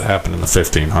lot of that happened in the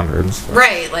 1500s.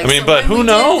 Right. Like, I mean, but who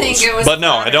knows? But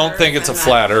no, I don't think it's a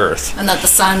flat Earth. And that the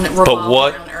sun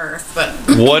revolves around Earth. Earth, but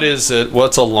what is it?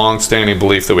 What's a long-standing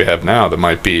belief that we have now that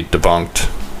might be debunked,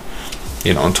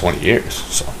 in 20 years?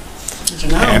 So, I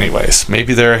don't know. anyways,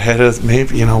 maybe they're ahead of.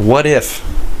 Maybe what if?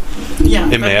 Yeah,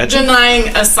 Imagine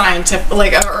denying a scientific,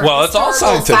 well, it's all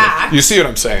scientific. Fact. You see what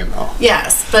I'm saying, though?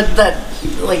 Yes, but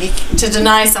to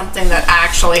deny something that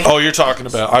actually. Oh, you're talking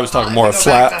about. I was talking more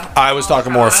flat. I was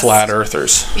talking more flat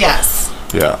earthers. Yes.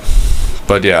 Yeah,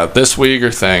 but yeah, this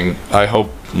Uyghur thing. I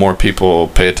hope more people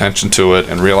pay attention to it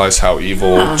and realize how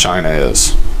evil China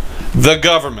is. The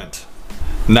government,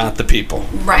 not the people.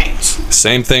 Right.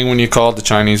 Same thing when you call it the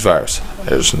Chinese virus.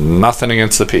 There's nothing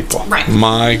against the people. Right.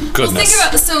 My goodness.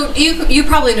 Well, think about so you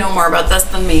probably know more about this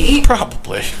than me.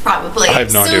 Probably. I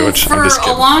have no idea what. I'm just kidding. For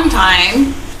a long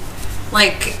time,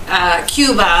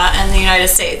 Cuba and the United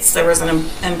States, there was an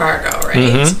embargo, right?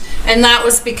 Mm-hmm. And that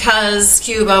was because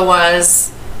Cuba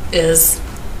is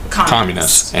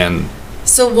communist. And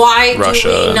so why Russia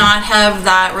do we not have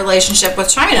that relationship with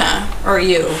China or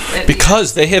you?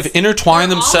 Because they have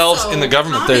intertwined themselves in the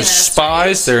government. They're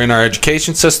spies. Right? They're in our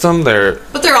education system.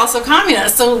 But they're also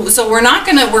communist. So we're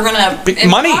gonna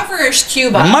impoverish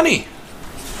Cuba. Money.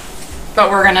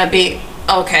 But we're gonna be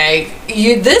okay.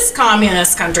 This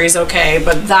communist country is okay,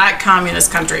 but that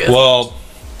communist country is. Well,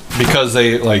 because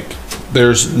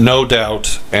there's no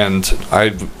doubt, and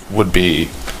I would be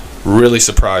really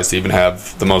surprised to even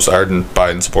have the most ardent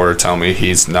Biden supporter tell me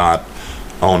he's not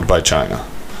owned by China.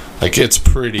 It's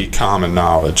pretty common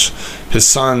knowledge. His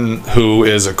son, who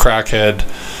is a crackhead,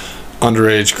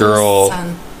 underage girl,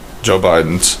 Joe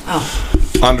Biden's,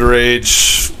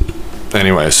 underage,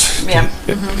 anyways. Yeah,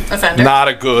 offender.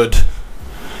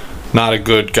 Not a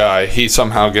good guy. He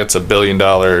somehow gets $1 billion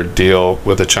deal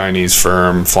with a Chinese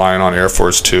firm, flying on Air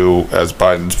Force 2 as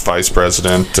Biden's vice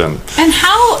president, and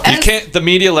how you can't. The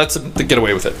media lets them get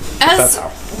away with it. That's how.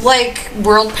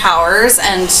 World powers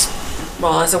and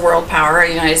as a world power,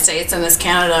 United States and as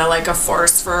Canada, a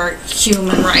force for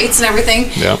human rights and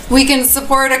everything. Yeah. We can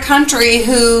support a country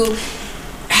who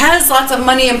has lots of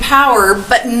money and power,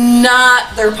 but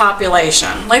not their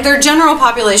population. Their general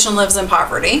population lives in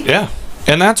poverty. Yeah.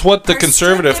 And that's what the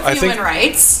conservative, I think. Human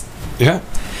rights. Yeah.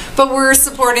 But we're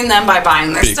supporting them by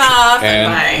buying their stuff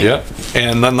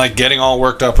and then getting all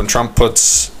worked up when Trump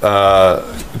puts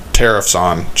tariffs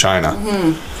on China.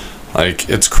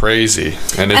 Mm-hmm. It's crazy,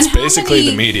 and it's basically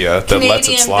the media that lets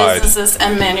it slide. Canadian businesses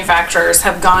and manufacturers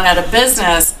have gone out of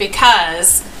business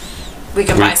because we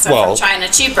can buy stuff from China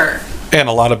cheaper. And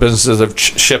a lot of businesses have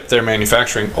shipped their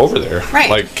manufacturing over there,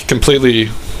 right? Completely.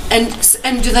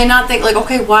 And do they not think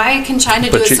okay, why can China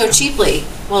do it so cheaply?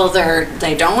 Well,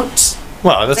 they don't.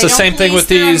 Well, that's the same thing with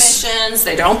these emissions.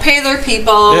 They don't pay their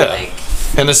people. Yeah.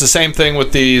 And it's the same thing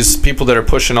with these people that are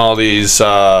pushing all these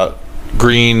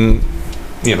green,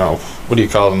 what do you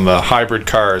call them? The hybrid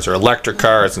cars or electric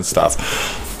cars and stuff.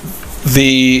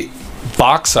 The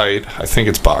bauxite, I think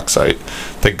it's bauxite,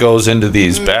 that goes into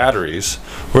these batteries.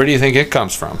 Where do you think it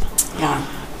comes from? Yeah.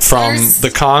 From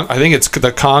I think it's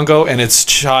the Congo, and it's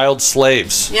child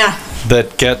slaves. Yeah.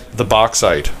 That get the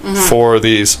bauxite for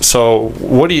these. So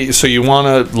So you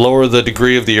want to lower the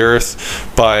degree of the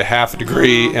Earth by half a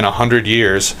degree in 100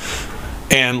 years,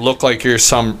 and look like you're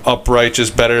some upright,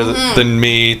 just better than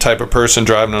me type of person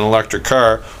driving an electric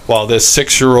car, while this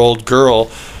 6-year-old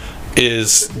girl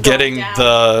is getting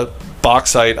the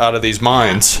bauxite out of these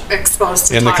mines, exposed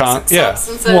to toxic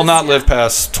substances. Will not live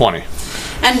past 20.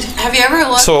 And have you ever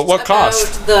looked at what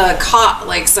cost? The cost,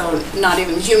 not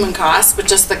even human cost, but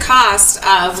just the cost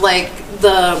of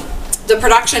the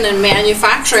production and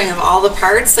manufacturing of all the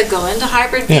parts that go into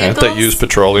hybrid vehicles? That use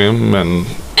petroleum and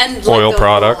oil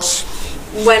products.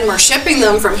 When we're shipping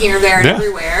them from here, there, and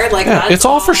everywhere, it's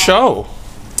all for show.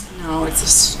 No,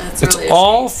 it's really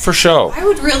all for show. I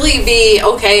would really be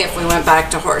okay if we went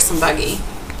back to horse and buggy.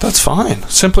 That's fine.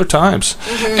 Simpler times.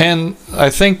 And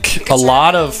I think a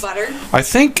lot of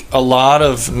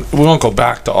we won't go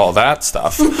back to all that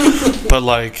stuff, but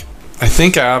I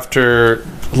think after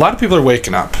a lot of people are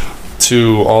waking up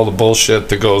to all the bullshit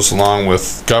that goes along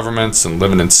with governments and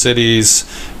living in cities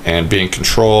and being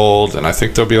controlled, and I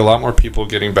think there'll be a lot more people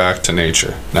getting back to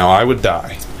nature. Now, I would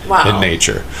die in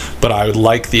nature, but I would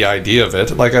like the idea of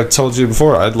it. Like I told you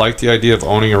before, I'd like the idea of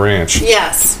owning a ranch.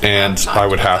 Yes. And I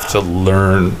would have to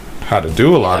learn how to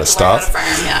do a lot of stuff.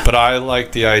 But I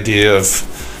like the idea of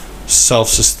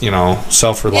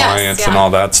self-reliant and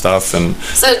all that stuff. And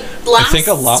I think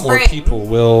a lot more people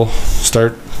will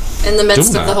start in the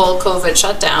midst of the whole COVID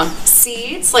shutdown.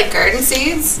 Seeds, garden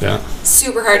seeds,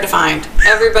 super hard to find.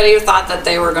 Everybody thought that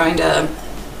they were going to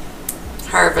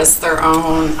harvest their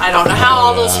own. I don't know how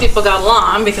all those people got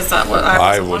along, because I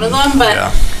was one of them,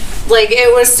 but like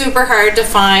it was super hard to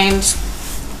find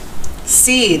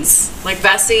seeds. Like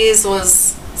Bessie's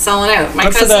was selling out. My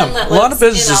Good for cousin them. that A lot of lives in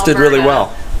businesses did really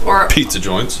Alberta well. Pizza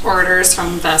joints. Orders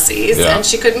from Bessie's, Yeah. and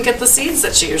she couldn't get the seeds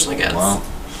that she usually gets. Wow.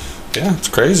 Yeah, it's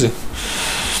crazy.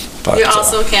 But, You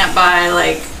also can't buy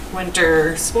like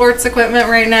winter sports equipment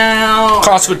right now.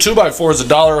 cost of a 2x4 is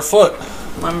 $1 a foot.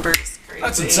 Lumber's crazy.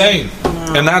 That's insane.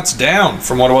 And that's down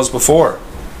from what it was before.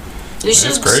 You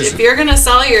should, crazy. if you're gonna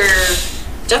sell your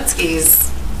jet skis,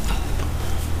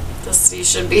 you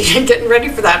should be getting ready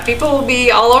for that. People will be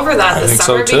all over that I this think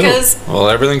summer so too. because Well,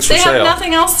 everything's for they sale. have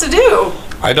nothing else to do.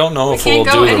 I don't know if can't we'll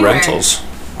go do the anywhere. rentals.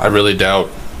 I really doubt.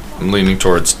 I'm leaning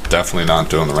towards definitely not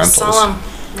doing the rentals. Sell them.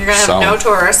 You're gonna have Sell no 'em.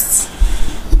 tourists.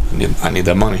 I need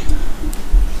that money.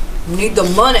 You need the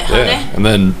money, honey. Yeah, and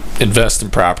then invest in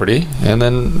property, and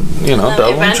then And double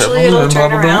and eventually triple, it'll and turn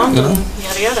blah, blah, blah, around you know? and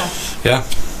yada yada. Yeah,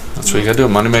 that's what you gotta do.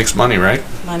 Money makes money, right?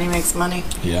 Money makes money.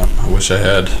 Yeah, I wish I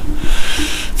had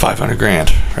 500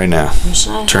 grand right now. Wish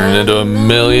I Turn it had into a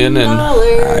million, and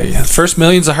 $1,000,000. first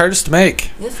million's the hardest to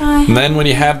make. If I And then when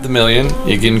you have the million,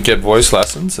 you can get voice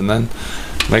lessons, and then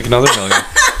make another million.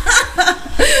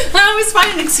 I always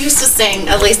find an excuse to sing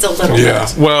at least a little Yeah.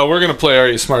 bit. Well, we're gonna play Are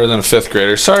You Smarter Than a Fifth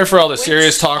Grader? Sorry for all the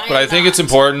serious talk, but I think it's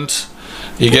important.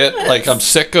 You get like I'm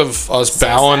sick of us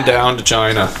bowing sad. down to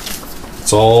China.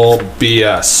 It's all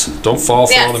BS. Don't fall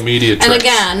for all the media tricks. And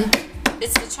again,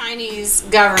 it's the Chinese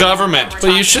government. Government, that we're but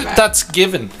you talking should. about. That's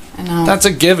given. I know. That's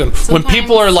a given. When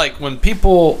people are like, when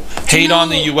people hate on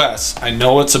the know- U.S., I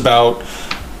know it's about,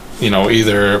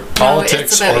 either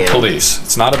politics about or you. police.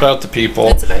 It's not about the people.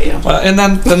 It's about you. And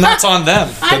then that's on them.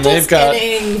 I'm Then just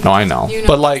kidding. No, I know. You know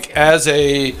But I'm like kidding. as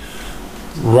a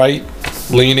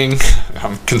right-leaning,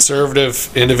 conservative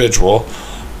individual,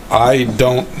 I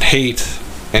don't hate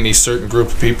any certain group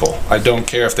of people. I don't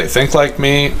care if they think like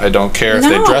me. I don't care if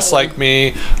they No. dress like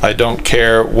me. I don't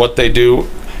care what they do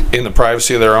in the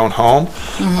privacy of their own home.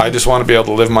 Mm-hmm. I just want to be able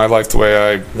to live my life the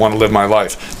way I want to live my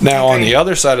life. Now, on Agree. the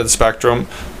other side of the spectrum,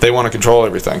 they want to control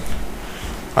everything.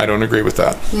 I don't agree with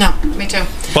that. No, me too.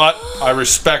 But I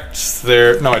respect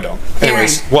their... No, I don't.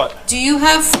 Anyways, Aaron. what? Do you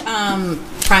have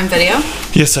Prime Video?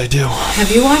 Yes, I do.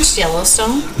 Have you watched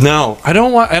Yellowstone? No, I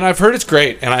don't want... And I've heard it's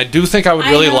great, and I do think I would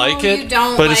I really know like it. you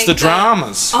don't but it's like the the-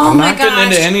 dramas. Oh I'm my not getting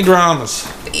into gosh. any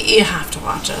dramas. You have to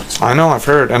watch it. I know, I've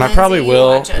heard. And I Lindsay, probably you will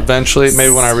watch it. eventually,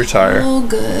 maybe when I retire. Oh,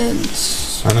 good.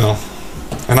 I know.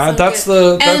 And that's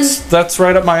good. that's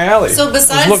right up my alley. So I was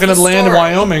besides looking the at land in story-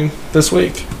 Wyoming this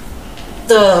week.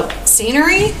 The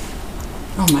scenery?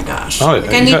 Oh my gosh. Oh,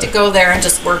 yeah, I need to go there and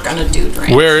just work on a dude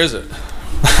ranch. Where is it?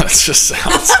 It just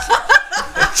sounds...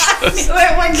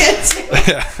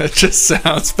 Yeah, it just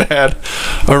sounds bad.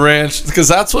 A ranch, because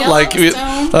that's what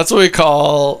Yellowstone. that's what we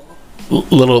call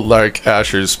little like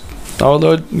Asher's. Oh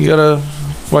Lord, you gotta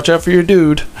watch out for your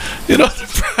dude.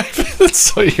 Private.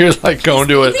 So you're like going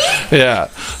to it. Yeah.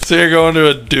 So you're going to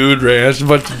a dude ranch, a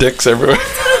bunch of dicks everywhere.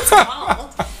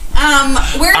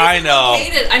 Where is I it know.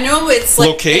 located? I know it's like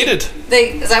Located.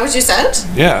 Is that what you said?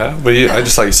 Yeah, but I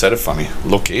just thought you said it funny.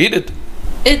 Located.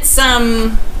 It's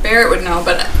Barrett would know,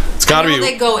 but It's got to I know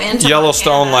be they go into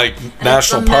Yellowstone, Montana, like and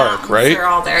National the Park, mountains right? are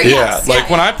all there. Yeah, Yes, like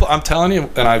when I'm telling you,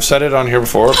 and I've said it on here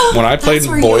before. When I played That's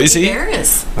in where Yogi Boise, Bear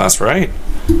is. that's right.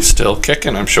 Still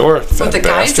kicking, I'm sure. With the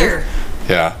geyser.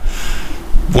 Yeah.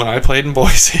 When I played in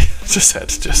Boise, just had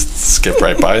to just skip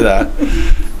right by that.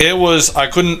 It was,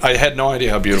 I had no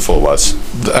idea how beautiful it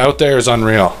was. Out there is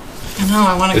unreal. I know,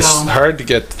 I want to It's go. hard to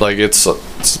get, like, it's a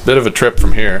bit of a trip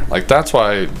from here. Like, that's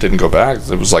why I didn't go back.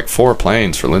 It was like 4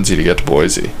 planes for Lindsay to get to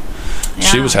Boise.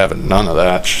 She Yeah. was having none of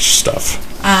that stuff.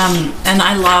 And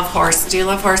I love horses. Do you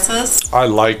love horses? I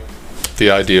like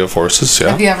the idea of horses,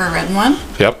 yeah. Have you ever ridden one?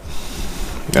 Yep.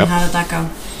 And Yep. how did that go?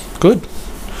 Good.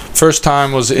 First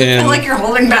time was I in... feel like you're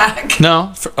holding back.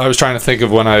 No, I was trying to think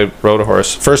of when I rode a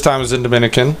horse. First time was in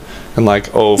Dominican in like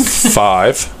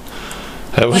 05.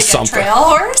 It was Like something. a trail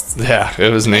horse? Yeah, it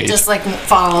was neat. Just like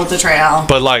follow the trail.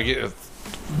 But like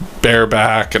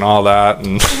bareback and all that,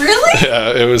 and Really?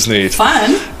 yeah, it was neat.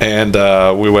 Fun. And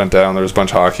we went down. There was a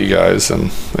bunch of hockey guys,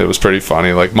 and it was pretty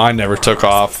funny. Like mine never took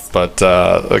off, but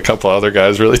a couple other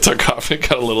guys really took off. It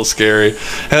got a little scary.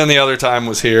 And then the other time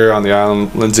was here on the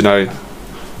island. Lindsay and I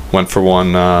went for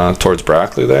one towards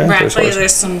Brackley there. Brackley,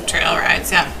 there's some trail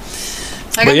rides, yeah.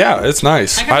 So I But got yeah, it's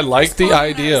nice. I got I like this the one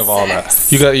idea at of all that.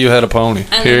 6. You had a pony.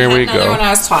 And Here then I we had another go. when I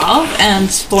was 12, and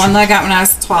the one that I got when I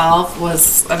was 12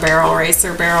 was a barrel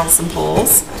racer, barrels and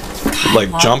poles.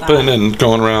 Like love jumping that. and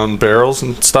going around barrels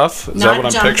and stuff. Is Not that what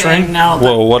I'm jumping, picturing? no, but-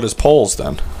 Well, what is poles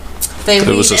then? They It was weave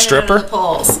a in and out of stripper? the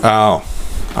poles. Oh,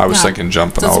 I was thinking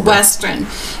jumping it's over. Western.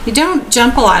 You don't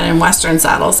jump a lot in Western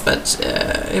saddles, but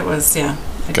it was, yeah.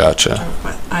 Gotcha.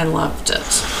 I loved it.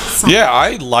 So Yeah,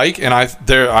 I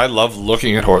love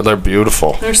looking at horses. They're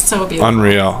beautiful. they're so beautiful.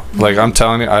 Unreal. Like, I'm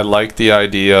telling you, I like the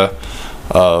idea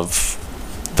of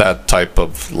that type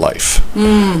of life.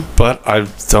 But I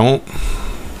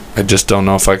just don't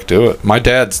know if I could do it. My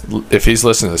dad's, if he's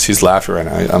listening to this, he's laughing right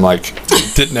now. I'm like,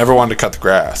 never wanted to cut the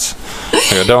grass.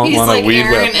 Like, I don't want to weed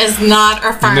Aaron whip. is not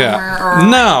a farmer or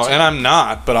No, and I'm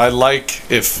not, but I like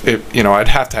if I'd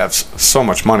have to have so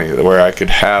much money where I could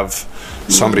have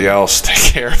somebody else take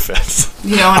care of it.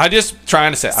 I'm just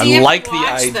trying to say, I like the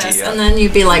idea. This, and then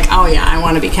you'd be like, oh yeah, I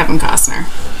want to be Kevin Costner.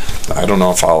 I don't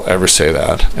know if I'll ever say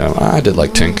that. I did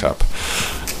like Tin Cup.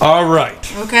 All right.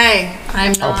 Okay,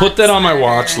 I'll put that on my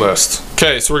watch list.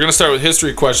 Okay, so we're going to start with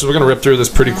history questions. We're going to rip through this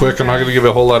pretty quick. I'm not going to give you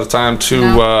a whole lot of time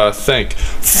to think.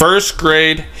 First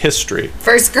grade history.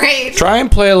 First grade. Try and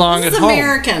play along at home.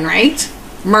 American, right?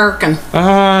 American.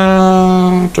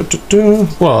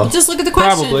 Well, just look at the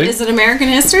question. Probably. Is it American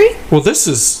history? Well, this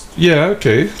is,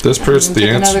 okay. This person, the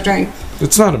answer. Another drink.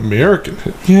 It's not American.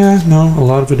 Yeah, no, a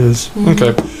lot of it is.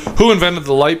 Okay. Who invented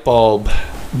the light bulb?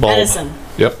 Edison.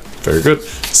 Yep, very good.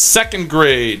 Second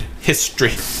grade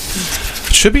history.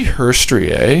 It should be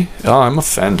herstory, eh? Oh, I'm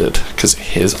offended because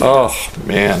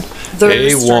man.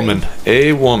 A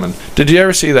woman. Did you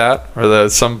ever see that? Or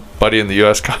somebody in the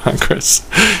U.S. Congress,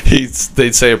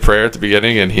 they'd say a prayer at the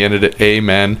beginning and he ended it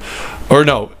amen. Or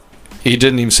no, he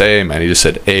didn't even say amen. He just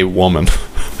said a woman.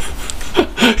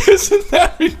 Isn't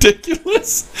that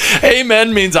ridiculous?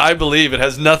 Amen means I believe. It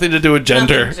has nothing to do with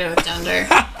gender. Nothing to do with gender.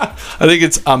 I think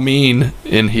it's amin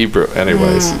in Hebrew.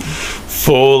 Anyways,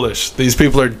 foolish. These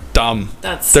people are dumb.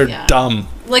 They're dumb.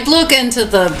 Like look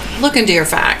into your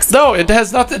facts. No, it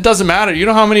has nothing. It doesn't matter. You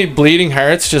know how many bleeding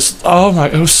hearts just? Oh my!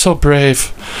 It was so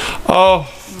brave.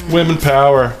 Oh, women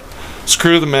power.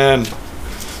 Screw the men.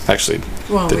 Actually,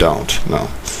 they don't. No.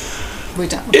 We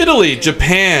don't. Italy,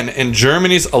 Japan, and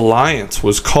Germany's alliance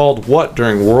was called what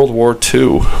during World War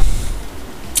II?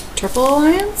 Triple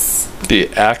Alliance? The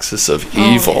Axis of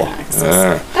Evil.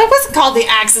 That wasn't called the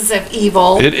Axis of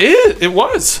Evil. It is. It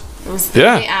was. It was the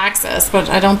Axis, but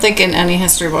I don't think in any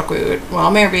history book we would.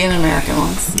 Well, maybe in American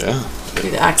ones. Yeah. It'd be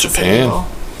the Axis Japan. of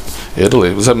Evil.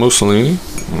 Italy. Was that Mussolini?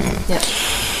 Yep.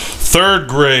 Third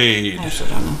grade. I actually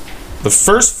don't know. The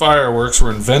first fireworks were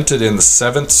invented in the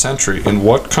 7th century. In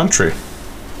what country?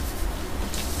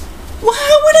 Well,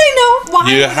 how would I know? Why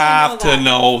You would have I to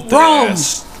know this.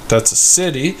 Rome. That's a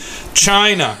city.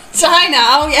 China. China.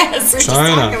 Oh, yes. We're just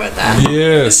talking about that.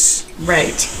 Yes.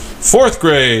 Right. Fourth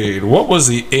grade. What was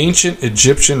the ancient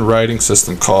Egyptian writing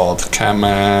system called? Come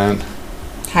on.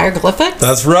 Hieroglyphics?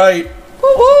 That's right.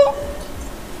 Woo-woo.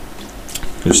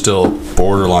 You're still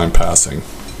borderline passing.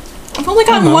 I've only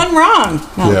gotten one wrong.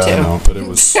 No, yeah, two. I know, but it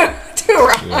was... Two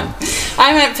wrong. Yeah.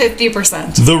 I'm at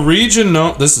 50%. The region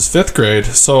known... This is 5th grade,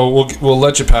 so we'll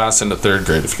let you pass into 3rd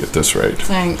grade if you get this right.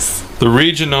 Thanks. The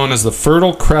region known as the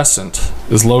Fertile Crescent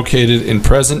is located in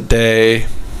present-day...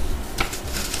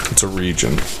 It's a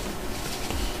region.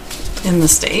 In the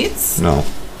States? No.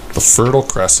 The Fertile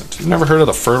Crescent. You've never heard of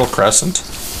the Fertile Crescent?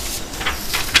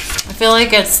 I feel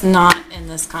like it's not in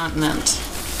this continent.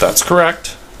 That's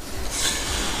correct.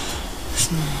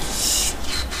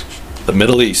 The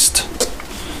Middle East.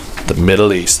 The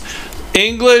Middle East.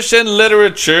 English and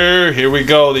literature. Here we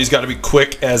go. These got to be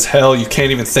quick as hell. You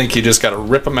can't even think. You just got to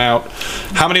rip them out.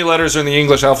 How many letters are in the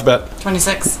English alphabet?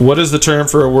 26. What is the term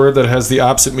for a word that has the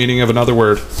opposite meaning of another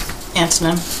word?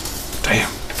 Antonym. Damn.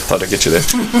 Thought I'd get you there.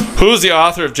 Who's the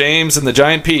author of James and the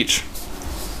Giant Peach?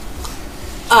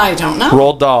 I don't know.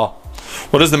 Roald Dahl.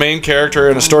 What is the main character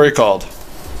in a story called?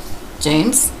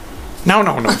 James. No.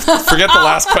 Forget the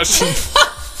last question.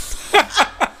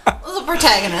 The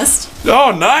protagonist.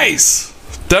 Oh, nice.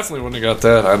 Definitely wouldn't have got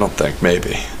that, I don't think.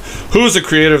 Maybe. Who is the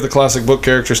creator of the classic book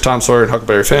characters Tom Sawyer and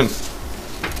Huckleberry Finn?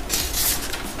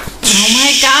 Oh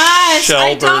my gosh.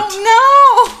 Shelbert. I don't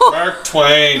know. Mark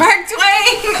Twain. Mark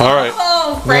Twain. All right.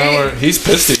 Oh, great. Well, he's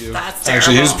pissed at you. That's terrible.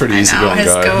 Actually, he's a pretty easygoing His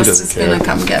guy. He ghost doesn't is care. gonna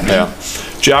come get me. Yeah.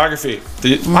 Geography.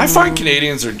 I find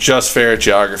Canadians are just fair at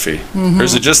geography. Or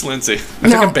is it just Lindsay? I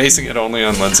think I'm basing it only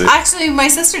on Lindsay. Actually, my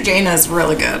sister Jana is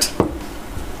really good.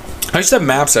 I used to have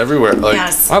maps everywhere. Like,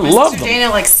 Yes. I love them.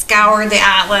 Jana scoured the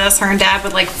atlas. Her and Dad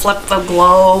would flip the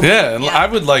globe. Yeah, and I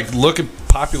would look at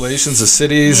populations of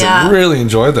cities Yeah. and really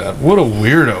enjoyed that. What a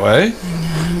weirdo, eh?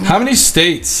 How many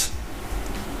states?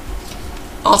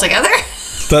 Altogether?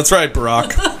 That's right,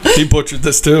 Barack. He butchered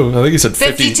this too. I think he said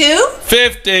 50. 52?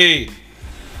 50.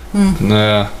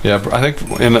 Nah, yeah. I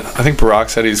think Barack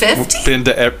said he's 50? been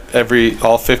to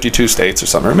all 52 states or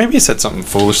something. Or maybe he said something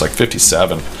foolish like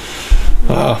 57.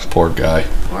 Oh, poor guy.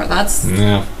 Or that's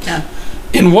Yeah. yeah.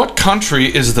 In what country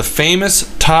is the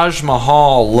famous Taj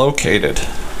Mahal located?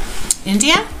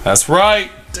 India? That's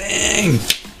right. Dang.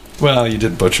 Well, you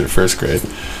did butcher first grade.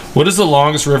 What is the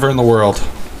longest river in the world?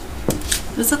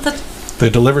 Is it the They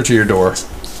deliver to your door.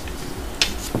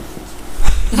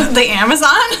 the Amazon?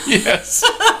 Yes.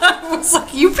 It's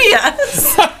like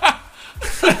UPS.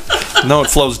 No, it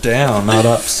flows down, not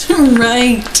up.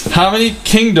 Right. How many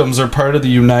kingdoms are part of the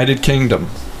United Kingdom?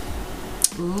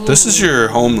 Ooh. This is your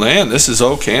homeland. This is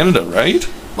Canada, right?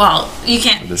 Well, you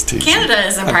can't. Just teasing. Canada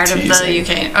isn't I'm part teasing. of the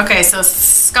UK. Okay, so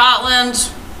Scotland,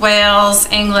 Wales,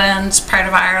 England, part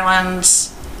of Ireland.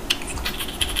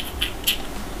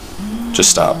 Just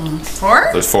stop. 4?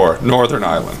 There's 4. Northern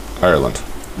Ireland.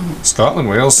 Scotland,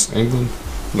 Wales, England,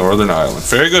 Northern Ireland.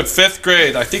 Very good. 5th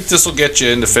grade. I think this will get you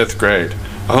into 5th grade.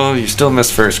 Oh, you still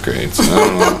missed first grade. So I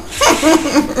don't know.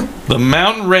 The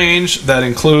mountain range that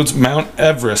includes Mount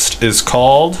Everest is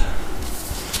called...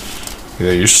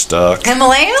 Yeah, you're stuck.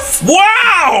 Himalayas?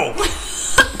 Wow!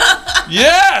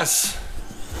 Yes!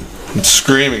 I'm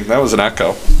screaming. That was an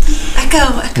echo.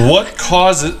 Echo. What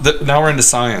causes... Now we're into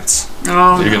science.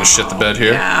 Oh, You're going to shit the bed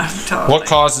here? Yeah, totally. What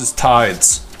causes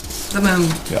tides? The moon.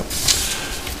 Yep.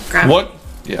 Gravity.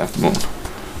 Moon.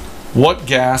 What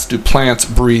gas do plants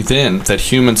breathe in that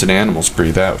humans and animals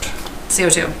breathe out?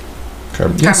 CO2.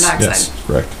 Carbon dioxide. Yes,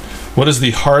 correct. What is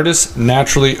the hardest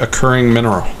naturally occurring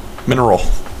mineral?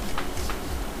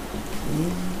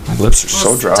 My lips are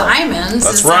so dry. Diamonds.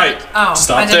 That's is right. That,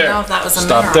 Stop I didn't there. know if that was a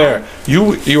Stop mineral.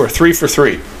 there. You are 3 for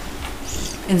 3.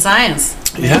 In science.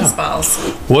 Yeah. Balls.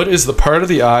 What is the part of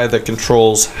the eye that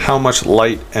controls how much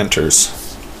light enters?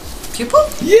 Pupil?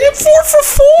 Yeah, 4 for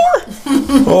 4.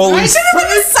 Holy I should have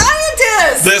been a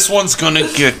scientist. This one's gonna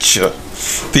get you.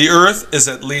 The Earth is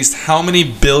at least how many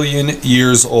billion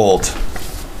years old?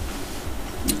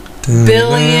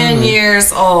 Billion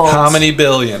years old. How many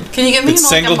billion? Can you give me It's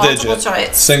like single a multiple digit.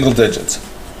 choice? Single digits.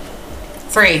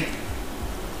 3.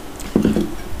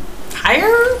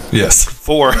 Higher? Yes,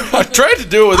 4. I tried to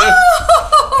do it with it.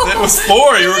 It was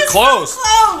 4. You were close.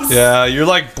 Close. Yeah, you're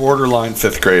like borderline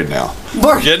 5th grade now.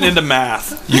 You're getting into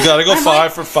math. You got to go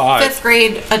 5 for 5. 5th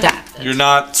grade adapted. You're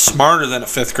not smarter than a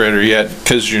 5th grader yet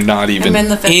because you're not even I'm in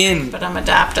the 5th grade, but I'm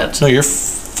adapted. No, you're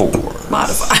 4.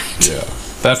 Modified. Yeah.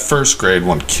 That first grade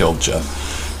one killed you.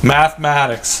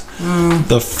 Mathematics.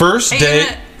 The first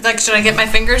day... Should I get my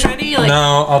fingers ready?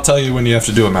 No, I'll tell you when you have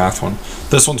to do a math one.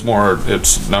 This one's more,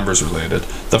 it's numbers related.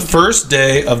 The first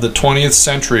day of the 20th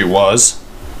century was...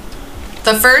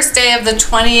 The first day of the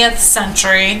 20th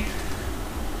century,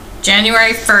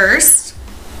 January 1st.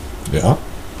 Yeah.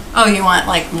 Oh, you want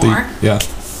more? Yeah.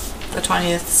 The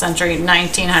 20th century,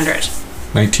 1900.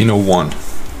 1901.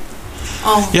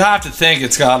 Oh. You have to think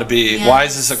it's got to be, why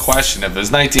is this a question? If it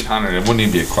was 1900, it wouldn't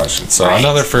even be a question. So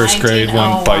another first grade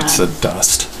one bites the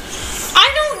dust.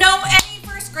 I don't know any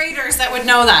first graders that would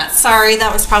know that. Sorry,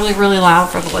 that was probably really loud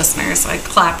for the listeners. I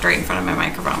clapped right in front of my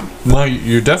microphone. Well,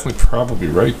 you're definitely probably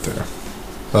right there.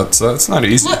 That's not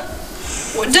easy. Look,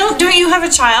 don't you have a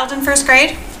child in first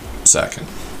grade? Second.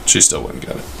 She still wouldn't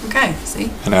get it. Okay,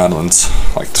 see? And Adeline's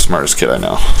like the smartest kid I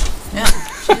know. Yeah,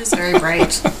 she's very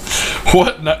bright.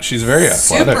 What? No, she's very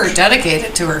athletic. Super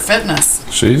dedicated to her fitness.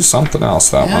 She's something else,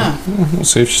 that one. We'll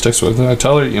see if she sticks with it. I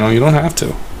tell her, you don't have to.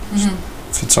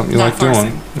 If it's something you Not like forcing.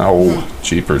 doing. No,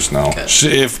 jeepers, no. Good.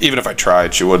 Even if I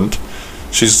tried, she wouldn't. I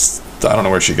don't know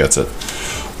where she gets it.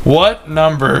 What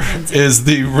number is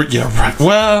the... Yeah, right.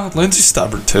 Well, Lindsay's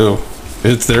stubborn, too.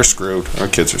 They're screwed. Our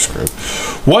kids are screwed.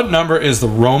 What number is the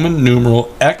Roman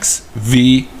numeral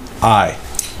XVI?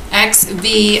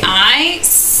 XVI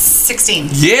 16.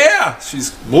 Yeah!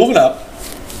 She's moving up.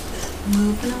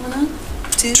 Moving on up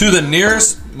To the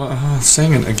nearest...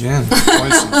 singing again.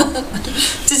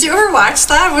 Did you ever watch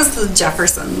that? It was the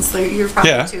Jeffersons. You're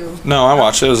probably too. No, I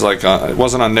watched it. It was it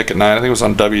wasn't on Nick at Night. I think it was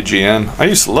on WGN. I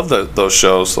used to love those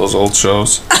shows, those old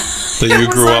shows that you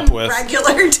grew up with.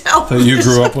 Regular television. That you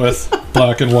grew up with,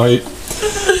 black and white.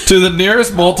 To the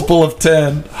nearest multiple of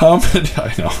 10, how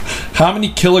many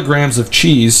kilograms of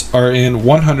cheese are in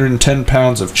 110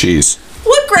 pounds of cheese?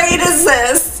 What grade is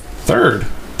this? 3rd.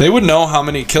 They would know how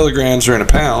many kilograms are in a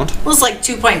pound. Well, it's like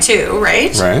 2.2,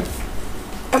 right? Right.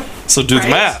 So do the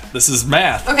math. This is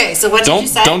math. Okay, so what did you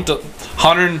say?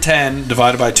 110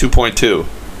 divided by 2.2.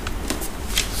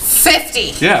 50.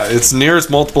 Yeah, it's nearest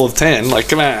multiple of 10.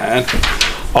 Come on.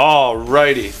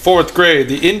 Alrighty. 4th grade.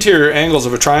 The interior angles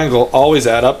of a triangle always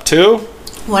add up to?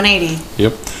 180.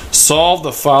 Yep. Solve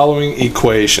the following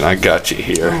equation. I got you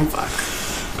here. Oh,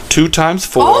 fuck. 2 times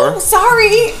 4. Oh,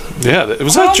 sorry. Yeah, it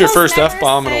was not your first Almost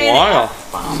F-bomb in never a say while.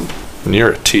 F-bomb. And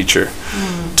you're a teacher.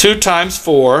 2 times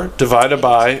 4 divided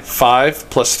by 5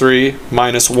 plus 3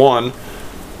 minus 1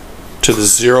 to the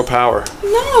 0 power.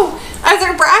 No. Are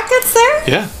there brackets there?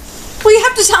 Yeah. Well, you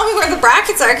have to tell me where the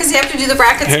brackets are because you have to do the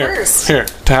brackets first. Here,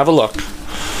 to have a look.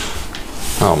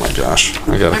 Oh my gosh.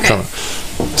 I got it coming.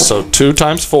 So 2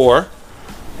 times 4.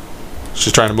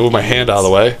 She's trying to move my hand out of the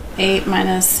way. 8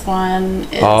 minus 1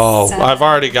 is Oh, 7. I've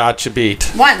already got you beat.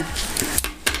 1.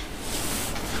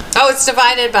 Oh, it's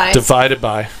divided by. Divided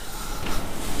by.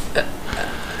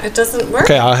 It doesn't work.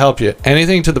 Okay, I'll help you.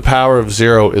 Anything to the power of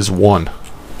 0 is 1.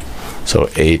 So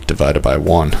 8 divided by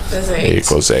 1 Is 8.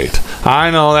 equals 8. I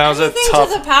know, that was Anything a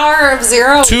tough... to the power of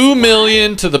 0. 2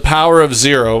 million to the power of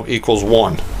 0 equals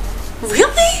 1.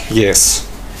 Really? Yes.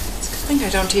 I think I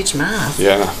don't teach math.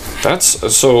 Yeah.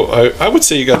 That's... So, I would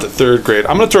say you got to 3rd grade.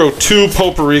 I'm going to throw 2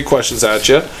 potpourri questions at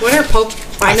you. What are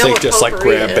I know think what just like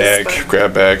potpourri grab is, bag. but-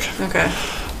 Grab bag. Okay.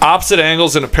 Opposite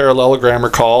angles in a parallelogram are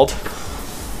called...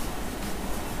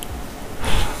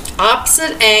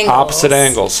 Opposite angles. Opposite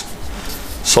angles.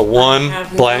 So one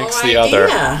have blanks no the other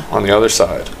idea. on the other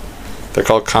side. They're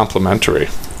called complementary.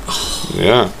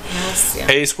 Yeah. Yes,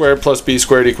 yeah. A squared plus B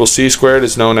squared equals C squared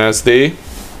is known as the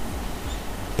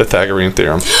Pythagorean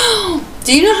theorem.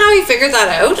 Do you know how he figured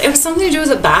that out? It was something to do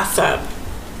with a bathtub.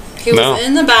 He was No.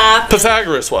 in the bath.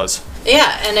 Pythagoras was.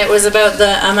 Yeah, and it was about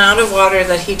the amount of water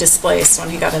that he displaced when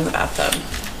he got in the bathtub.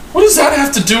 What does that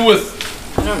have to do with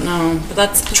I don't know, but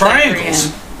that's Pythagorean.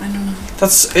 triangles? I don't know.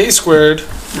 That's A squared,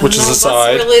 which is know, the that's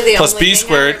side, really the plus only B thing I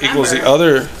squared equals the remember.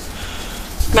 other.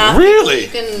 Math Really?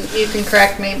 people, you can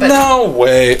correct me, but No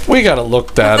way. We gotta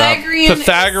look that up. Pythagorean is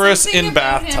Pythagoras something in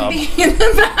about him bathtub. being in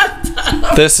the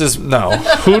bathtub. This is no.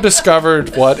 Who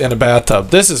discovered what in a bathtub?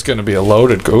 This is going to be a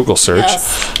loaded Google search.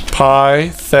 Yes.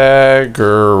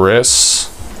 Pythagoras.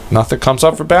 Nothing comes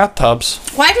up for bathtubs.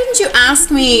 Why didn't you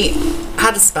ask me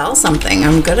how to spell something?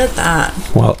 I'm good at that.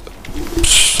 Well,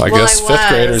 I guess I 5th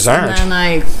graders was, aren't. And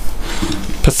then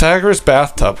Pythagoras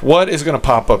bathtub. What is going to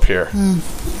pop up here?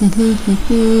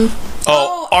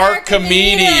 Oh,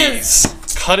 Archimedes.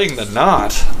 Cutting the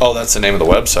knot. Oh, that's the name of the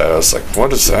website. I was like, what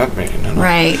does that mean?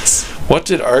 right. What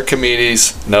did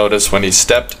Archimedes notice when he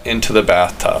stepped into the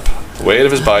bathtub? The weight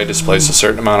of his body displaced a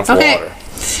certain amount of Okay. water.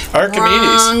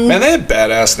 Archimedes. Wrong. Man, they had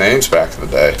badass names back in the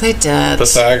day. They did.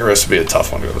 Pythagoras would be a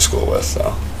tough one to go to school with,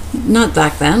 though. Not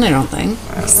back then, I don't think.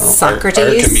 I don't know.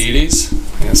 Socrates. Archimedes.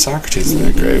 Yeah, Socrates is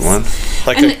a great one.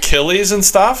 Like And Achilles and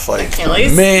stuff. Like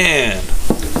Achilles? Man,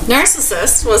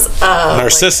 Narcissus was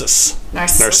Narcissus.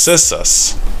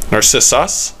 Narcissus.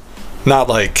 Narcissus. Not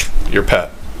like your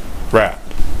pet rat.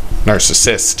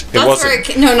 Narcissist. It That's wasn't.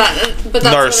 where no, not. But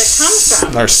that's where it comes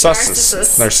from.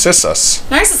 Narcissus. Narcissus.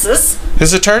 Narcissus.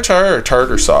 Is it tartar or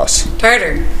tartar sauce?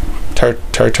 Tartar.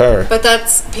 Tartar. But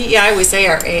that's PEI. We say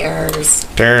our ARs.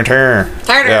 Tartar.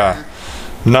 Tartar. Yeah.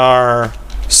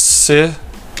 Narcissus.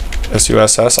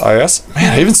 S-U-S-S-I-S.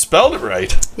 Man, I even spelled it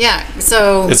right. Yeah.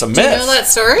 So. It's a myth. Do you know that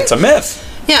story? It's a myth.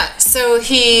 Yeah. So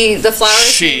the flower is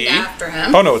She. named after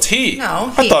him. Oh no, it's he.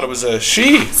 No, I he. thought it was a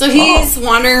she. So he's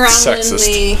wandering around Sexist.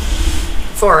 in the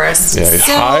forest. Yeah, he's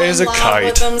still high as a in love kite.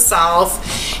 With himself.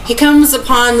 He comes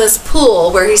upon this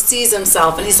pool where he sees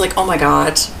himself and he's like, oh my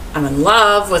God, I'm in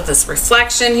love with this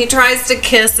reflection. He tries to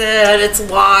kiss it. It's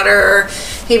water.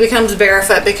 He becomes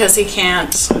barefoot because he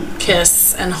can't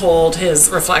kiss and hold his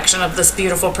reflection of this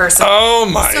beautiful person. Oh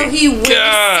my So he wastes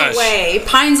gosh. away,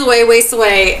 pines away, wastes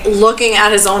away, looking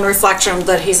at his own reflection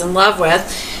that he's in love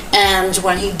with. And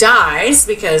when he dies,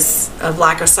 because of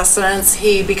lack of sustenance,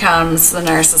 he becomes the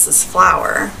narcissus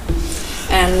flower.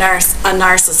 And a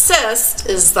narcissist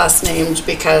is thus named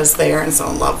because they are so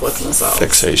in love with themselves.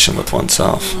 Fixation with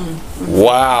oneself.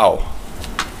 Wow.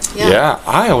 Yeah,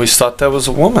 I always thought that was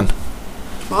a woman.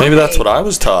 Maybe that's what I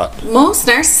was taught. Most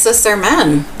narcissists are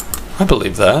men. I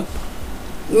believe that.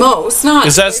 Most, not.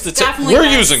 Is that there's definitely we're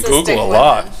using Google a narcissistic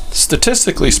lot. women.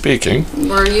 Statistically speaking.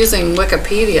 We're using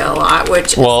Wikipedia a lot,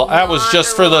 which Well, is that was not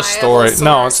just a for the story. reliable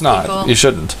No, source, it's not. people. You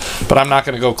shouldn't. But I'm not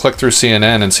going to go click through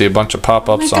CNN and see a bunch of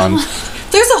pop-ups on.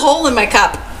 There's a hole in my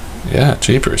cup. Yeah,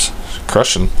 jeepers.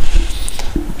 Crushing.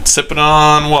 Sipping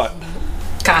on what?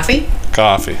 Coffee.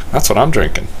 Coffee. That's what I'm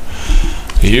drinking.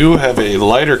 You have a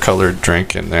lighter colored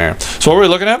drink in there. So what are we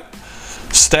looking at?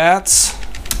 Stats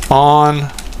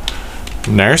on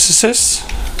narcissists?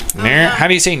 How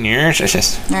do you say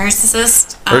narcissist?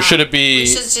 Narcissist. Or should it be We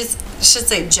should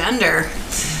say gender.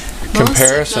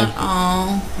 comparison? Most, if not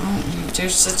all.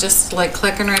 Yours is just like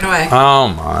clicking right away. Oh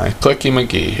my, Clicky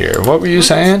McGee here. What were you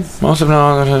saying? Most of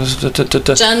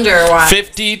them Gender-wise.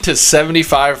 50 to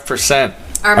 75%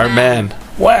 Are men.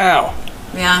 Wow.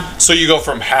 Yeah. So you go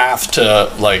from half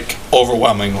to like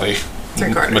overwhelmingly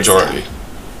 3/4 majority. Yeah.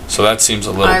 So that seems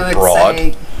a little I would broad.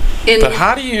 say, But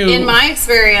how do you? In my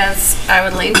experience, I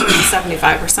would lean towards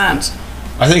 75%.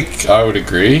 I think I would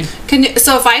agree.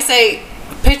 So if I say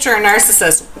picture a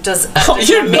narcissist, does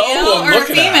You a know male who I'm or a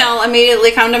looking at. female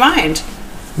immediately come to mind?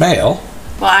 Male.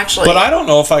 Well, actually, But I don't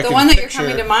know if I the can one that picture. you're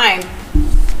coming to mind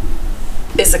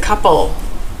is a couple.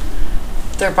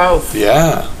 They're both.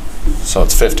 Yeah. So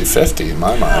it's 50-50 in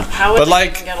my mind. How would but they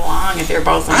like, even get along if you're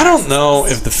both? I don't know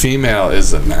if the female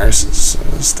is a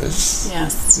narcissist.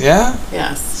 Yes. Yeah?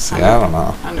 Yes. Yeah, I don't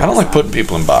know. I don't like 100%. putting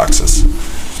people in boxes.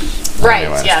 Right.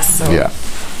 Anyways. Yes. So. Yeah.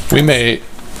 We may.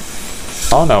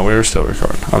 Oh no, we were still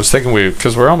recording. I was thinking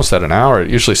because we're almost at an hour. It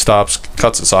usually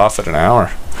cuts us off at an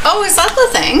hour. Oh, is that the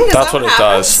thing? That's what it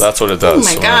does. That's what it does.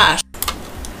 Oh my gosh.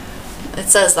 It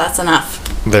says that's enough.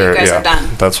 There, You guys yeah. are done.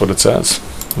 That's what it says.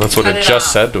 That's what Cut it it just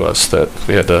off. said to us, that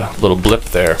we had a little blip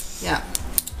there. Yeah.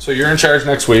 So you're in charge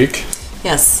next week.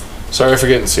 Yes. Sorry for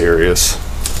getting serious.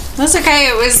 That's okay.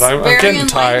 It was I'm very getting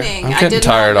tired. enlightening. I'm I getting did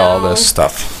tired not of all know- this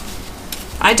stuff.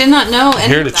 I did not know any I'm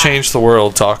here of to that. change the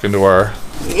world, talking to our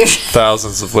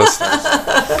thousands of listeners.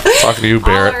 Talking to you, All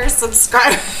Barrett. our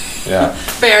subscribers. Yeah.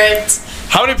 Barrett.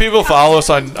 How many people follow us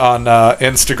on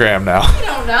Instagram now? I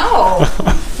don't know.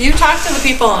 You talk to the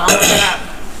people and I'll look it up.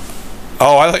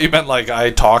 Oh, I thought you meant like I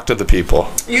talk to the people.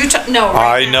 No.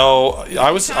 Right I now. know.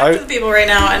 Talk to the people right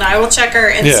now, and I will check our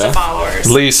Insta followers.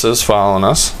 Lisa's following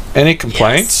us. Any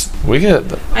complaints? We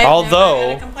get. I've Although, never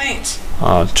had a complaint.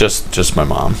 just my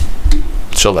mom.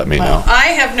 She'll let me know.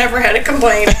 I have never had a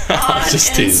complaint on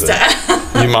Just teasing.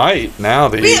 Insta. You might now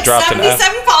that We you have dropped an F.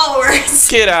 77 followers.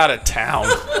 Get out of town.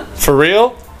 For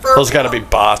real? Those got to be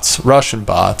bots, Russian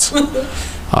bots.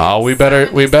 Oh, we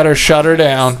better shut her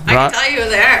down. I can tell you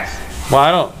there.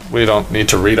 Well, we don't need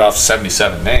to read off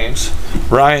 77 names.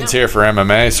 Ryan's here for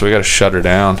MMA, so we got to shut her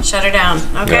down. Shut her down.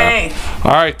 Okay. Yeah.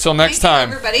 All right, till next Thank time.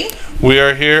 you, everybody. We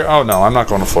are here. Oh no, I'm not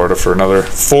going to Florida for another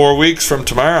 4 weeks from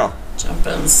tomorrow.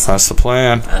 Jumpins. That's the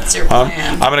plan. That's your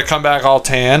plan. I'm going to come back all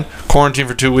tan, quarantine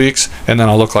for 2 weeks, and then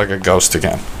I'll look like a ghost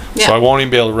again. Yeah. So I won't even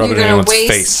be able to rub You're it in gonna anyone's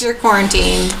waste face. your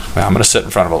quarantine. Yeah, I'm going to sit in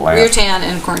front of a Your lamp. tan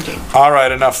in quarantine. All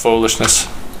right, enough foolishness.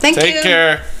 Thank you. Take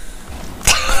care.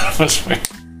 That was me.